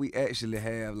and I, we actually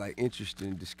have, like,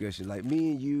 interesting discussions. Like,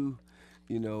 me and you,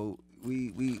 you know,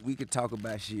 we could talk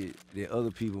about shit that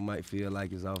other people might feel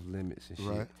like is off limits and shit.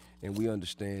 Right. And we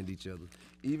understand each other.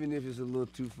 Even if it's a little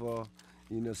too far,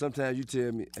 you know, sometimes you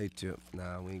tell me, hey, Tip,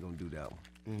 nah, we ain't gonna do that one.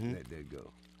 Mm-hmm. Let that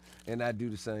go. And I do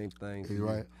the same thing. You're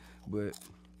right. But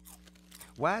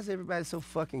why is everybody so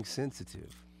fucking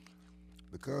sensitive?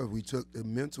 Because we took the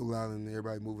mental out and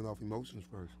everybody moving off emotions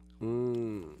first.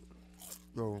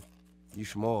 So you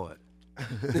smart.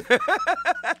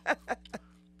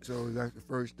 So that's the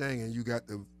first thing, and you got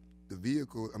the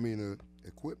vehicle, the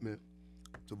equipment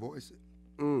to voice it.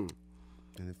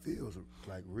 And it feels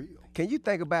like real. Can you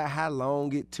think about how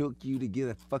long it took you to get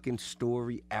a fucking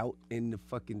story out in the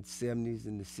fucking 70s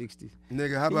and the 60s?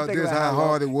 Nigga, how about this, how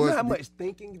hard it was? You know how much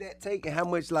thinking that take and how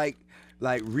much like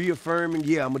reaffirming,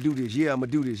 yeah, I'm gonna do this, yeah, I'm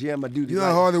gonna do this, yeah, I'm gonna do this. You know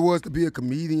how hard it was to be a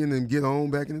comedian and get on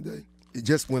back in the day?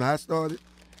 Just when I started?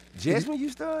 Just when you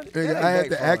started? I had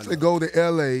to actually go to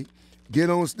L.A., get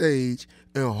on stage,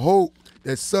 and hope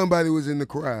that somebody was in the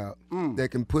crowd that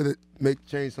can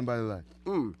change somebody's life.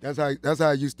 That's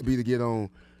how it used to be to get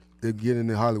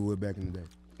into Hollywood back in the day.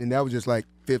 And that was just like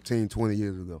 15, 20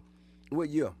 years ago. What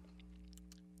year?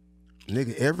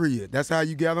 Nigga, every year. That's how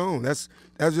you got on. That's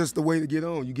just the way to get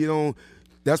on. You get on.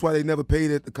 That's why they never paid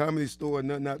at the Comedy Store or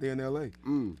nothing out there in L.A.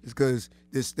 It's because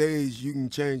this stage, you can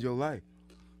change your life.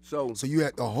 So you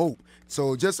had to hope.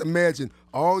 So just imagine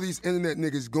all these internet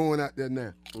niggas going out there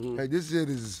now. Like, this shit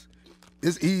it's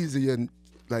easier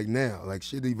like now. Like,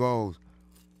 shit evolves.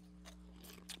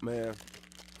 Man,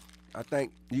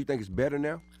 you think it's better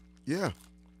now? Yeah.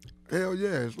 Hell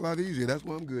yeah, it's a lot easier. That's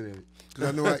why I'm good at it. Because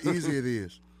I know how easy it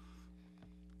is.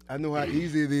 I know how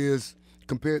easy it is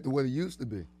compared to what it used to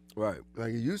be. Right. Like,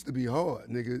 it used to be hard,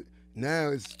 nigga.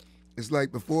 Now it's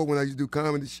like before when I used to do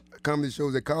comedy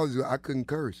shows at college, I couldn't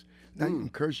curse. Now you can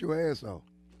curse your ass off.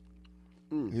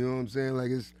 You know what I'm saying?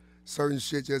 Like, it's certain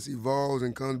shit just evolves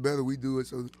and comes better. We do it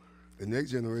so the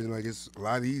next generation, like, it's a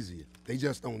lot easier. They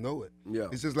just don't know it. Yeah.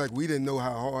 It's just like we didn't know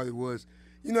how hard it was.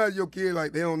 You know, as your kid,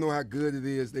 like, they don't know how good it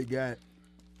is they got.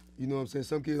 You know what I'm saying?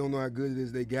 Some kids don't know how good it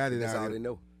is they got it. That's all they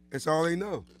know. That's all they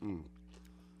know.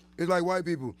 It's like white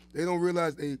people. They don't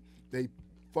realize they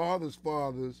fathers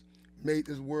made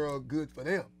this world good for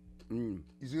them.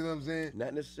 You see what I'm saying?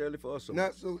 Not necessarily for us.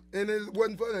 Not so, and it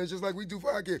wasn't for them. It's just like we do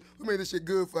for our kids. We made this shit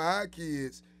good for our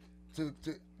kids, to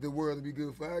the world to be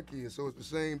good for our kids. So it's the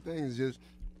same thing. It's just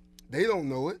they don't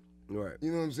know it. Right.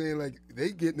 You know what I'm saying? Like,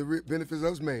 they getting the benefits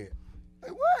of us, man.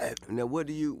 Like, what? Now, what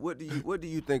do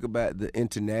you think about the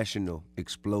international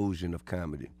explosion of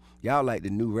comedy? Y'all like the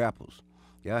new rappers.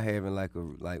 Y'all having like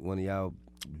one of y'all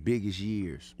biggest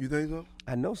years. You think so?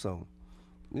 I know so.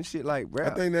 This shit like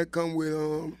rap. I think that come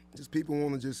with just people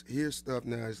want to just hear stuff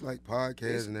now. It's like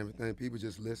podcasts and everything. People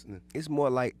just listening. It's more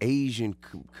like Asian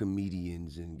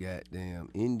comedians and goddamn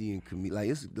Indian comedians. Like,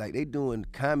 it's like they doing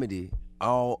comedy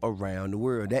all around the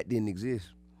world. That didn't exist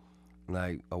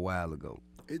like a while ago.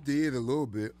 It did a little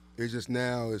bit. It's just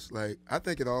now it's like, I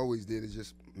think it always did. It's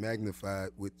just magnified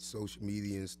with social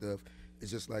media and stuff.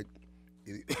 It's just like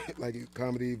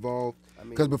comedy evolved.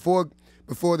 Because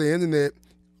before the internet,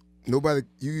 you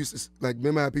used to, like,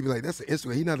 remember how people like, that's an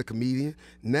Instagram, he's not a comedian.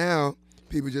 Now,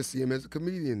 people just see him as a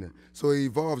comedian now. So it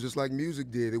evolved just like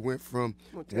music did. It went from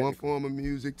one form of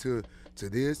music to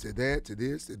this, to that, to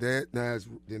this, to that. Now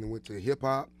then it went to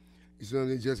hip-hop. You see what I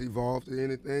mean? It just evolved to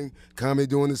anything. Comedy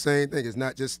doing the same thing. It's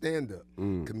not just stand-up.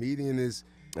 Comedian is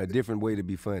a different way to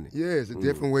be funny. Yeah, it's a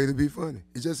different way to be funny.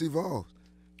 It just evolves.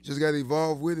 You just got to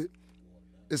evolve with it.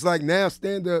 It's like now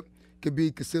stand-up could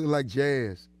be considered like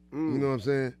jazz. You know what I'm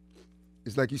saying?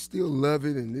 It's like you still love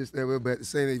it and this, that, but at the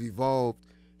same time, they've evolved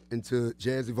into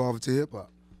jazz, evolved into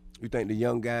hip-hop. You think the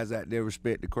young guys out there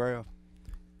respect the craft?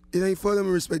 It ain't for them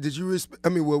to respect. Did you respect? I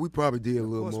mean, well, we probably did a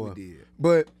little more. Of course we did.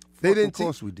 But they didn't Of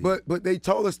course we did. But they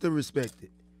taught us to respect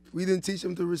it. We didn't teach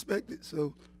them to respect it.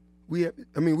 So we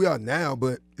are now,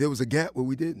 but there was a gap where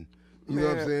we didn't. You know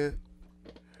what I'm saying?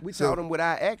 We taught them with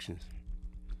our actions.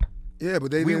 Yeah,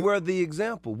 but we were the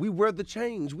example. We were the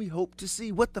change we hoped to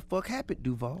see. What the fuck happened,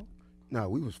 Duval? Nah,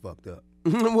 we was fucked up.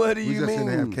 What do you mean? We just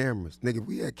didn't have cameras. Nigga, if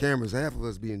we had cameras, half of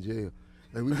us be in jail.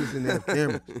 Like we just didn't have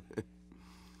cameras.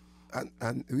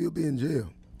 We'll be in jail.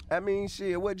 I mean,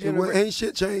 shit, what And generation? ain't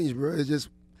shit changed, bro. It's just,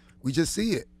 we just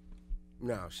see it.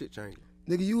 No, shit changed.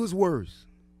 Nigga, you was worse.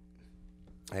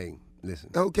 Hey, listen.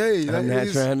 Okay.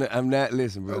 I'm not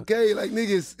listening, bro. Okay, like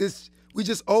niggas, we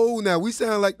just old now. We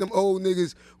sound like them old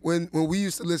niggas when we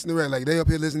used to listen to rap. Like they up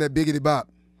here listening to that Biggity Bop.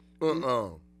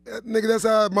 Nigga, that's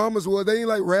how our mamas was. They ain't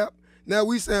like rap. Now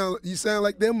you sound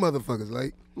like them motherfuckers.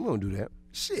 Like, We don't do that.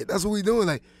 shit, that's what we doing.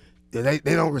 Like, they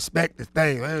don't respect this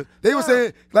thing, man. They were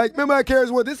saying, like, remember how Carries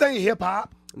was, this ain't hip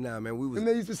hop. Nah, man, we was. And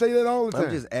they used to say that all the time.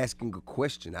 I'm just asking a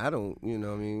question. I don't, you know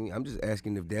what I mean? I'm just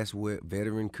asking if that's what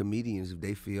veteran comedians, if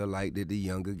they feel like that the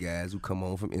younger guys who come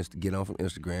on from get on from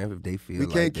Instagram, if they feel we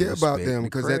like can't care about respect them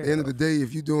because at the end of the day,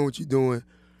 if you're doing what you're doing,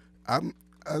 I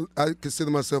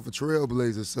consider myself a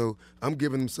trailblazer, so I'm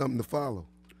giving them something to follow.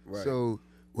 Right. So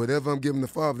whatever I'm giving them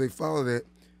to follow, if they follow that,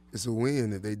 it's a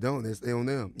win. If they don't, that's they on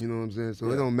them. You know what I'm saying? So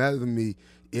it don't matter to me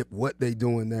if what they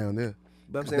doing down there.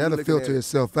 But I'm saying, That'll filter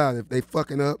itself out. If they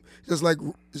fucking up, just like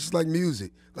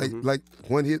music, like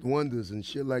one hit wonders and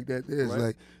shit like that. There's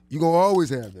like you gonna always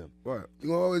have them. Right. You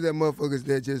gonna always have motherfuckers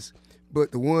that just,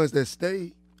 but the ones that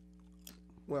stay,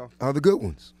 Well, are the good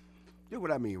ones. here's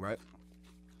what I mean, right?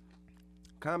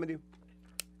 Comedy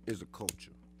is a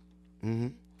culture, Mm-hmm.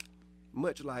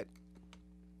 much like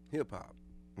hip hop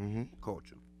Mm-hmm.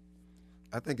 culture.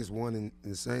 I think it's one and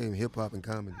the same, hip hop and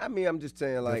comedy. I mean, I'm just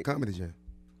saying, like, Comedy Jam.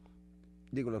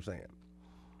 dig what I'm saying.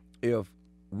 If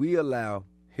we allow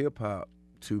hip hop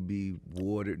to be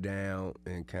watered down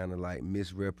and kind of like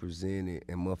misrepresented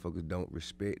and motherfuckers don't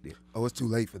respect it, Oh, it's too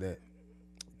late for that.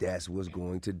 that's what's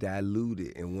going to dilute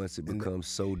it. And once it becomes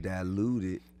so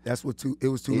diluted, That's what it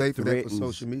was too late for that for threatens-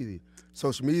 social media.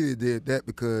 Social media did that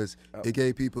because it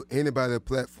gave anybody a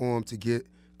platform to get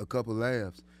a couple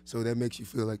laughs. So that makes you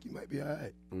feel like you might be all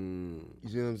right. You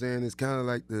see what I'm saying? It's kind of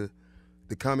like the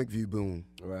Comic View boom.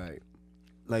 right,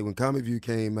 Like when Comic View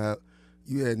came out,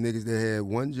 you had niggas that had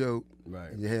one joke,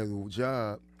 right, and they had a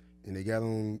job, and they got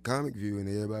on Comic View, and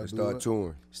everybody blew start up.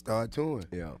 touring. Start touring.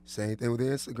 Yeah, Same thing with the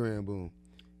Instagram boom.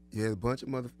 You had a bunch of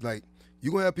like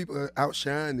you gonna have people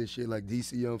outshine this shit like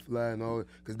DC Young Fly and all,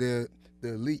 because they're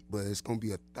elite, but it's gonna be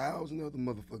 1,000 other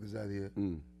motherfuckers out here.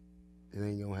 It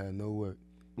ain't gonna have no work.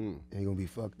 Ain't gonna be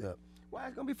fucked up. why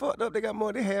it's gonna be fucked up? They got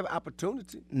more. They have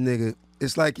opportunity. Nigga,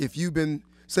 it's like if you've been,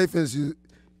 say for instance,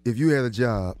 if you had a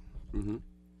job,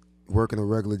 working a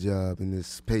regular job, and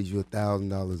this pays you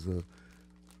 $1,000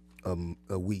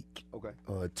 a week, Okay.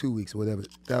 or 2 weeks, whatever,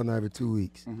 $1,000 every 2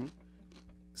 weeks.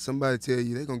 Somebody tell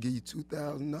you they gonna give you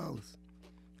 $2,000.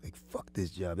 Like, fuck this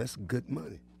job. That's good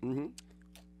money.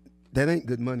 That ain't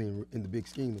good money in the big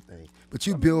scheme of things. But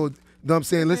you build, you know what I'm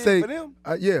saying? Let's say, for them.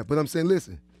 yeah, but I'm saying,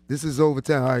 listen, this is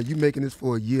overtime. All right, you making this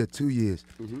for a year, 2 years,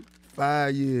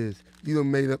 5 years. You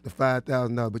done made up to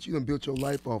 $5,000, but you done built your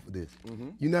life off of this.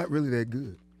 You're not really that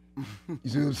good. You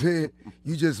see what I'm saying?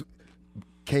 You just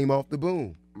came off the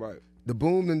boom. Right. The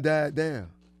boom done died down.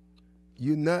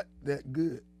 You're not that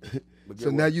good. But So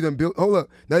get now what? you done built, hold up,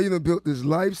 now you done built this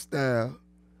lifestyle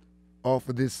off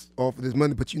of this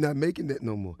money, but you're not making that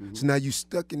no more. So now you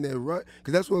stuck in that rut,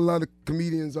 because that's what a lot of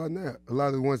comedians are now. A lot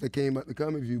of the ones that came out the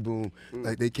Comic View boom,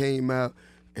 like they came out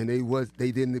and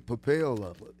they didn't propel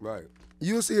of it. Right.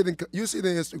 You'll see it in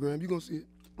Instagram. You gonna see it.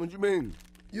 What you mean?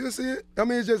 You'll see it. I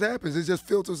mean, it just happens. It just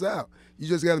filters out. You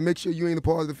just got to make sure you ain't a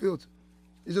part of the filter.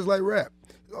 It's just like rap.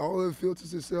 All of it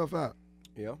filters itself out.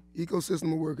 Yeah. Ecosystem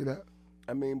will work it out.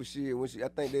 I mean, but I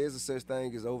think there is a such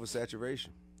thing as oversaturation.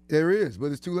 There is,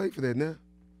 but it's too late for that now.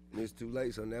 And it's too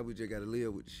late, so now we just gotta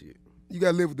live with the shit. You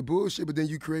gotta live with the bullshit, but then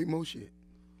you create more shit.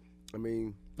 I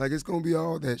mean, Like, it's gonna be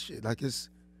all that shit. Like,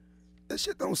 that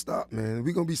shit don't stop, man.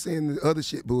 We gonna be saying the other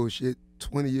shit bullshit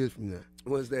 20 years from now.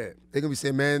 what's that? They gonna be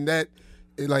saying, man,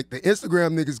 like the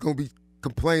Instagram niggas gonna be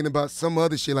complaining about some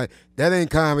other shit. Like, that ain't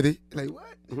comedy. Like, what?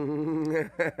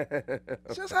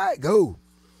 It's just how it go.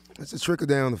 It's a trickle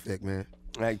down effect, man.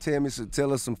 Like,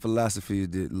 tell us some philosophies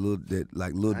that Lil I ain't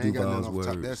got Duval's nothing off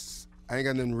top. words. I ain't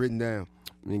got nothing written down.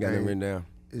 You ain't got nothing written down.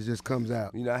 It just comes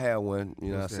out. You know, I have one.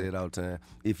 You know, What's I say that? it all the time.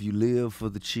 If you live for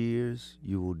the cheers,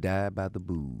 you will die by the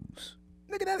booze.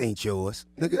 Nigga, that ain't yours.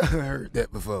 Nigga, I done heard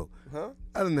that before. Huh?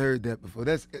 I done heard that before.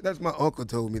 That's my uncle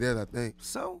told me that, I think.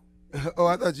 So? Oh,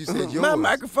 I thought you said yours. My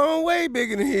microphone way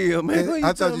bigger than his, man. What I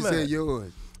thought talking you said about?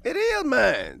 yours. It is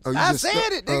mine. Oh, you I just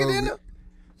said it, nigga. Didn't I?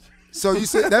 So you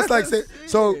said, that's like saying,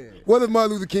 so what if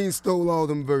Martin Luther King stole all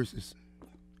them verses?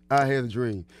 I had a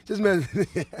dream. Just imagine.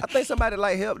 I think somebody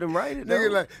helped him write it. Nigga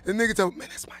though. like, the nigga told me, man,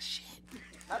 that's my shit.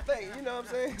 I think, you know what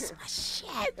I'm saying? That's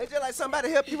my shit. It's just like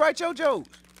somebody helped you write your jokes.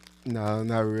 No,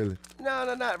 not really.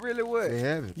 No, not really. What? They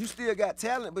haven't. You still got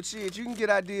talent, but shit, you can get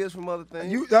ideas from other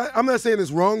things. I'm not saying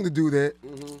it's wrong to do that,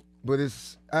 Mm-hmm. but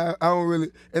I don't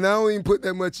really, and I don't even put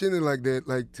that much in it like that,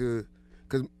 because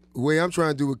the way I'm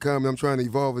trying to do with comedy, I'm trying to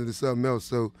evolve into something else.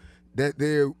 So that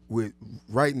there with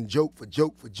writing joke for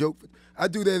joke for joke, I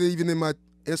do that even in my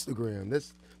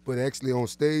Instagram. But actually on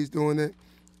stage doing that,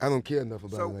 I don't care enough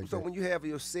about it like that. So when you have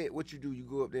your set, what you do? You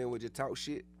go up there and would you talk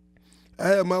shit? I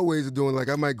have my ways of doing. Like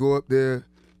I might go up there,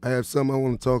 I have something I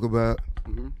want to talk about,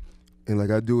 and like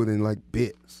I do it in like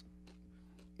bits.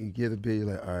 You get a bit, you're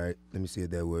like, all right, let me see if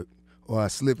that work. Or I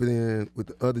slip it in with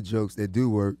the other jokes that do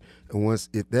work, and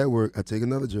if that work, I take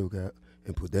another joke out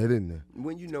and put that in there.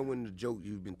 When you know when the joke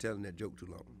you've been telling that joke too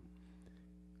long?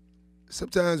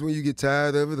 Sometimes when you get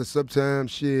tired of it, or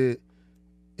sometimes shit.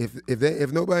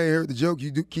 If nobody heard the joke, you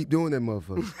do keep doing that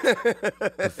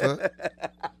motherfucker. The fuck?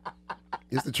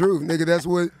 It's the truth, nigga. That's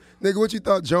what you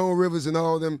thought Joan Rivers and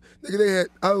all them, nigga,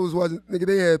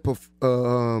 they had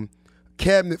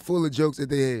cabinet full of jokes that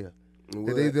they had. What?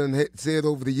 That they done said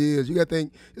over the years. You got to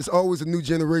think, it's always a new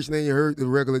generation that ain't heard the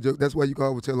regular joke. That's why you can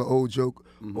always tell an old joke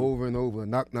over and over, a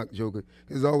knock-knock joke.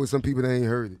 There's always some people that ain't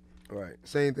heard it. Right.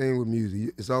 Same thing with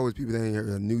music. It's always people that ain't heard,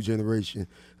 a new generation.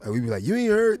 We be like, you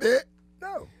ain't heard that?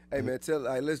 No. Hey, man,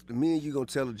 me and you gonna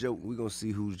tell a joke. We gonna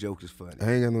see whose joke is funny.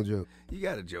 I ain't got no joke. You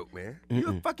got a joke, man. You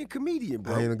a fucking comedian,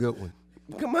 bro. I ain't a good one.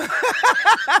 Come on. How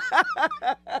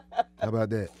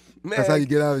about that? Man. That's how you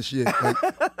get out of shit. Like,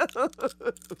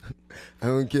 I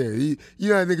don't care. You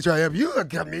know that nigga try to help you. You're a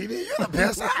comedian. You're the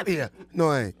best out here. No,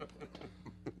 I ain't.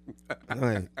 No,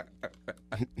 I ain't.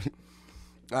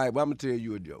 All right, well, I'm going to tell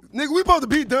you a joke. Nigga, we supposed to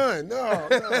be done. No.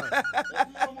 You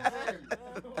almost had me.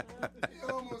 You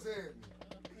almost had me.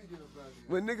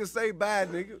 When niggas say bye,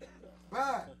 nigga.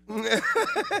 Bye.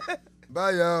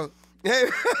 Bye, y'all. Hey.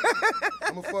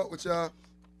 I'm going to fuck with y'all.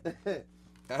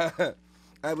 All right,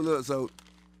 but look, so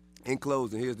in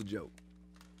closing, here's the joke.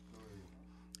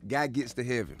 Guy gets to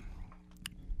heaven,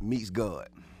 meets God.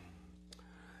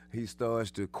 He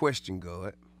starts to question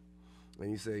God,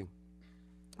 and you say,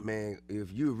 man,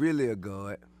 if you're really a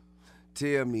God,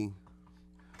 tell me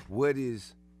what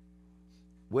is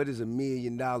 $1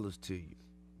 million to you,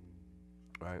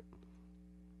 right?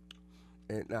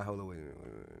 And now, hold on, wait a minute.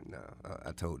 No,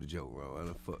 I told the joke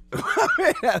wrong.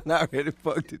 I not ready to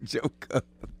fuck the joke up.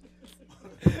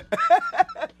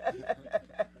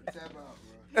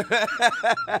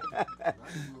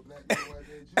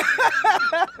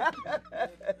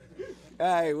 All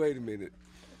right, wait a minute.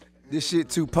 This shit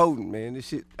too potent, man. This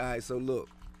shit. All right, so look.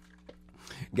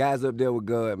 Guys up there with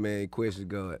God, man, question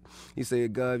God. He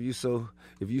said, God,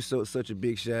 if you such a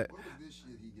big shot. What was this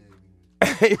shit he gave me?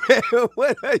 Hey, man,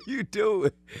 what are you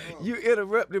doing? You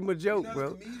interrupted my joke, You're bro.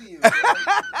 not a comedian, bro.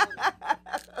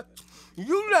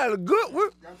 You not a good one.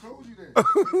 I told you that. Yeah,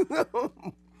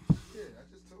 I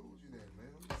just told you that, man.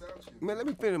 I'm just out here. Man, let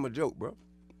me finish my joke, bro.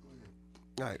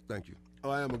 All right, thank you. Oh,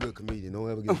 I am a good comedian. Don't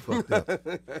ever get fucked up.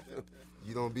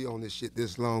 You don't be on this shit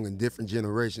this long in different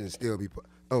generations and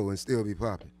still be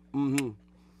popping. Mm-hmm.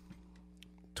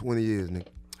 20 years, nigga.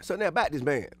 So now about this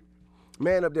man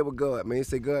up there with God, man. He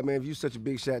said, God, man, if you such a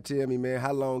big shot, tell me, man,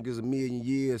 how long is 1 million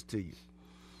years to you?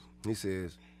 He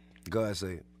says, God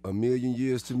say, 1 million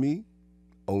years to me,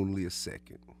 only a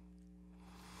second.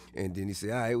 And then he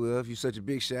said, all right, well, if you such a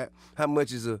big shot, how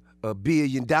much is $1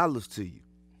 billion to you?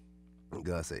 And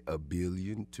God say, 1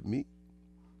 billion to me?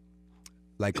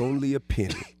 Like only a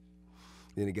penny.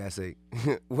 Then the guy say,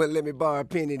 well, let me borrow a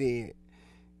penny then.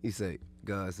 He say,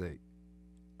 God say,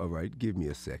 all right, give me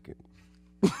a second.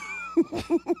 That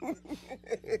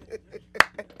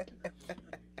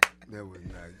was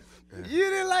nice. You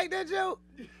didn't like that joke?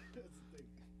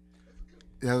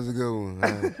 That was a good one.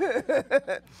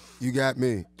 Huh? You got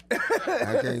me.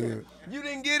 I can't even. You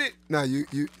didn't get it? Nah,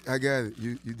 I got it.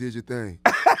 You did your thing.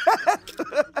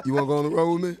 You want to go on the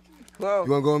road with me? Well,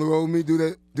 You want to go on the road with me?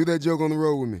 Do that joke on the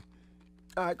road with me.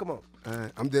 all right, come on. All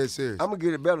right, I'm dead serious. I'm going to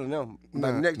get it better now.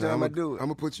 Next time I do it. I'm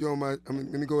going to put you on my, let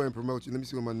me go ahead and promote you. Let me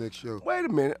see what my next show. Wait a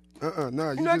minute.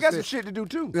 Nah. You know I got some shit to do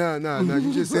too. Nah.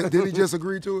 You just said, didn't he just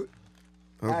agree to it?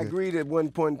 Okay. I agreed at one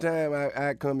point in time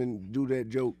I'd come and do that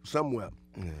joke somewhere.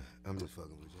 Yeah, I'm just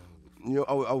fucking with y'all. You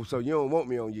know, so you don't want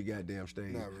me on your goddamn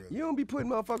stage. Not really. You don't be putting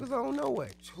motherfuckers on no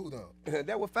way. Who don't?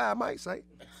 That what 5 might say.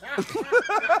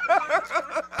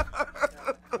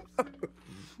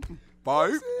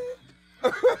 5?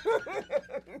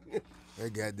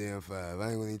 That goddamn 5. I ain't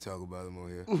gonna even talk about him on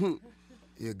here.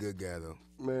 He a good guy though.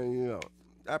 Man, you know,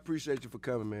 I appreciate you for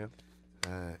coming, man.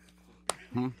 All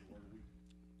right.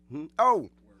 Oh,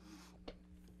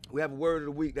 we have a word of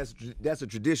the week. That's a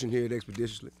tradition here at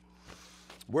expediTIously.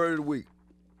 Word of the week.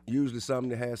 Usually something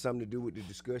that has something to do with the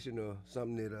discussion or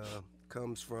something that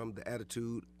comes from the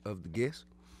attitude of the guest.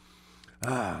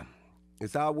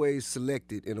 It's always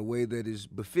selected in a way that is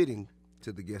befitting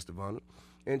to the guest of honor.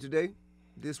 And today,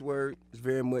 this word is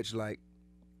very much like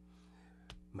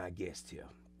my guest here.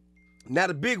 Not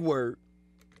a big word,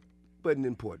 but an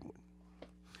important one.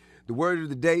 The word of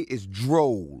the day is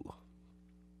droll.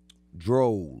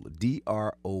 Droll.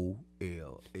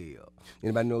 D-R-O-L-L.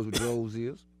 Anybody knows what drolls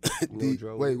is? Wait,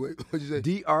 what'd you say?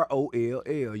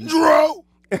 D-R-O-L-L. Droll!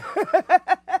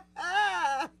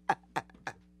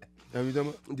 Have you done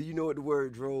it? Do you know what the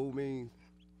word droll means?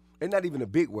 It's not even a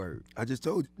big word. I just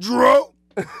told you. Droll!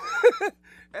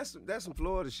 That's some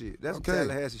Florida shit. That's Okay. some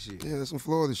Tallahassee shit. Yeah, that's some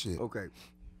Florida shit. Okay.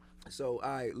 So, all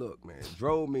right, look, man.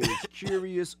 Droll means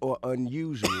curious or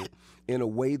unusual in a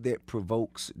way that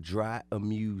provokes dry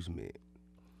amusement.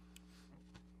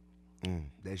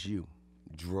 That's you.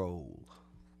 Droll.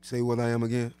 Say what I am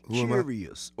again. Who am I?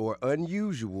 Curious or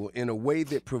unusual in a way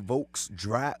that provokes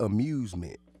dry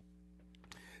amusement.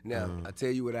 Now, I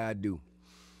tell you what I do.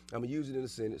 I'm going to use it in a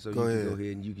sentence so Go you ahead. can go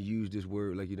ahead and you can use this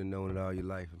word like you done known it all your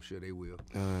life. I'm sure they will.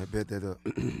 All right, bet that up.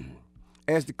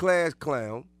 As the class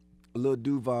clown, Lil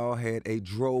Duval had a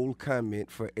droll comment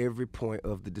for every point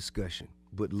of the discussion.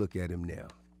 But look at him now.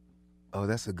 Oh,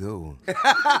 that's a good one. Because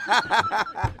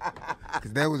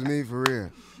that was me for real.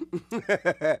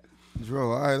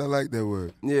 Droll. All right, I like that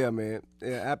word. Yeah, man.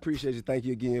 Yeah, I appreciate you. Thank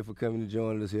you again for coming and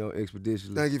joining us here on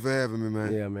expediTIously. Thank you for having me,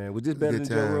 man. Yeah, man. Was this better than Good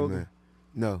Joe time, Rogan? man.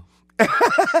 No. No,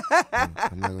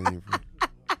 I'm not going to even.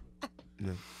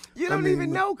 No. You don't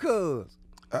even know, cuz.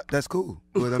 That's cool.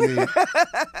 But I mean,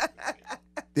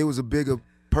 there was a bigger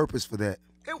purpose for that.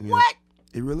 What?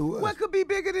 It really was. What could be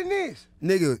bigger than this?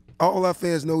 Nigga, all our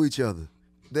fans know each other.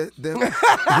 That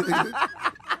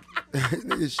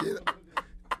nigga shit.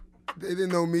 They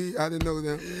didn't know me. I didn't know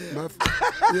them.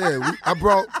 I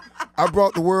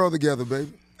brought the world together,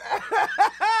 baby.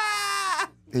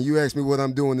 And you asked me what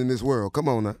I'm doing in this world. Come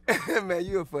on now. Man,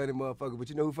 you a funny motherfucker, but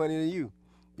you know who funnier than you?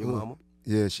 Your mama.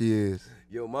 Yeah, she is.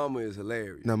 Your mama is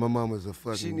hilarious. No, my mama's a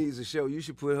fucking. She needs a show. You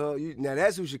should put her. Now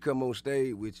that's who should come on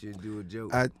stage with you and do a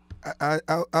joke. I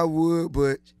would,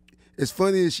 but as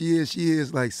funny as she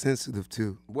is like sensitive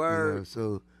too. Word. You know,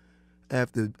 so I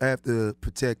have to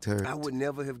protect her. I would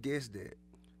never have guessed that.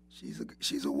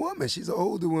 She's a woman. She's an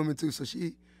older woman too. So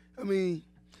she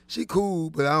cool,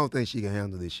 but I don't think she can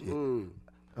handle this shit.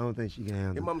 I don't think she can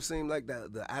handle it. Your mama seemed like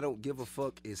the I don't give a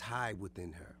fuck is high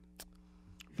within her.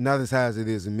 Not as high as it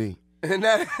is in me.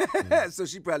 So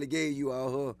she probably gave you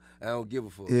all her I don't give a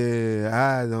fuck. Yeah,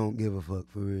 I don't give a fuck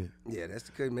for real. Yeah, that's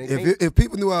the case, man. If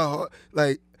people knew how hard,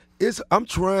 like, I'm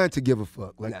trying to give a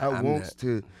fuck. Like, I want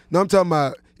to. No, I'm talking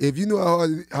about if you knew how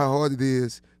hard it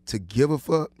is to give a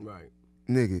fuck. Right.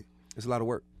 Nigga. It's a lot of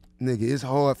work. Nigga, it's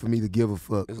hard for me to give a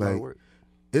fuck. It's a lot of work.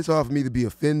 It's hard for me to be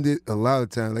offended a lot of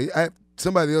times. Like,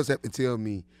 somebody else have to tell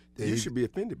me that you should be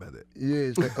offended by that. Yeah,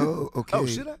 it's like, oh, okay. Oh,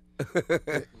 should I?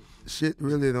 Shit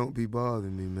really don't be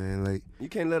bothering me, man. Like, you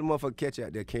can't let a motherfucker catch you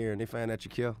out there caring. They find out you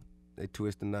care, they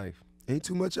twist the knife. Ain't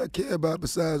too much I care about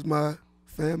besides my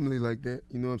family like that.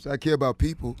 You know what I'm saying? I care about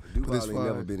people. Duval ain't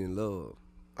never been in love.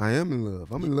 I am in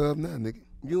love. I'm in love now, nigga.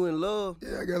 You in love?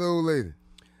 Yeah, I got an old lady.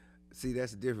 See,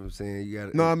 that's the difference. Saying you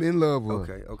got. No, I'm in love with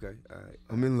her. Okay, all right.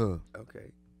 I'm in love.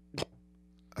 Okay.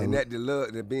 And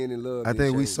that being in love. I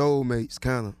think we soulmates,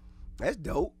 kind of. That's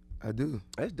dope. I do.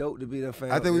 That's dope to be that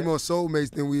fan. I think we more soulmates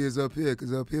than we is up here,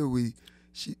 because up here we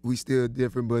still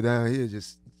different, but down here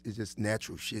it's just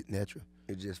natural shit, natural.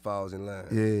 It just falls in line.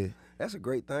 Yeah. That's a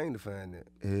great thing to find that.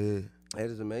 Yeah. That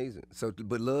is amazing. So,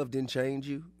 but love didn't change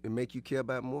you and make you care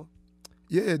about more?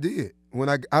 Yeah, it did. When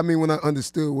I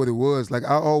understood what it was, like,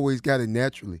 I always got it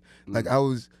naturally. Like, I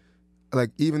was, like,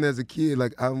 even as a kid,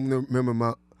 like, I don't remember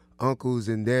my uncles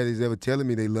and daddies ever telling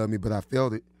me they love me, but I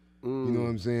felt it. You know what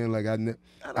I'm saying? Like, I don't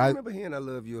remember hearing I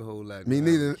love you a whole lot. Me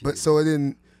neither. But so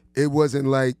it wasn't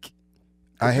like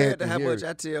I had to how hear much it.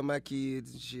 I tell my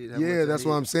kids and shit. Yeah, that's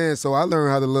what I'm saying. So I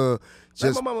learned how to love.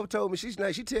 Like my mama told me, she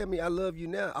tell me I love you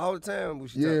now all the time.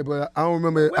 But I don't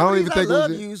remember. I don't even think it was. I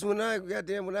love yous when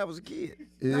I was a kid.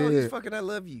 Yeah. No, these fucking I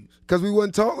love yous. Because we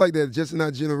wasn't taught like that just in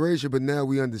our generation, but now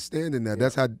we understanding that. Yeah.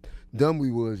 That's how dumb we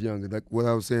was younger. Like what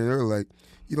I was saying earlier, like,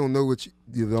 you don't know what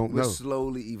you don't know. We're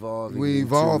slowly evolving. We're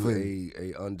evolving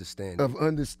a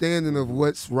understanding of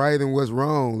what's right and what's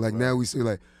wrong. Like now we see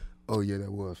like, oh yeah,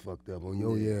 that was fucked up.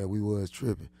 Oh yeah, we was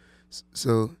tripping.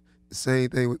 So the same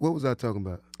thing. What was I talking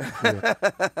about?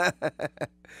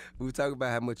 We were talking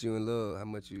about how much you in love, how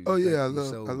much you. Oh yeah, I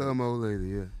love my old lady.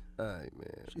 Yeah. All right,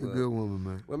 man. She's a good woman,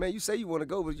 man. Well, man, you say you want to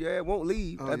go, but your ass won't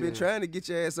leave. I've been trying to get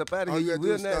your ass up out of here. You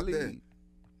will not leave.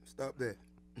 Stop that.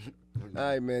 All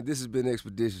right, man. This has been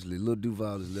Expeditiously. Lil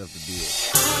Duval has left the building.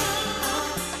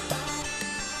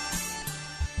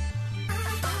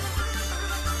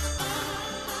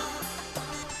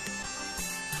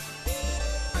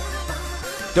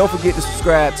 Don't forget to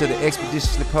subscribe to the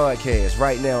Expeditiously podcast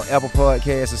right now on Apple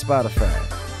Podcasts and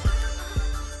Spotify.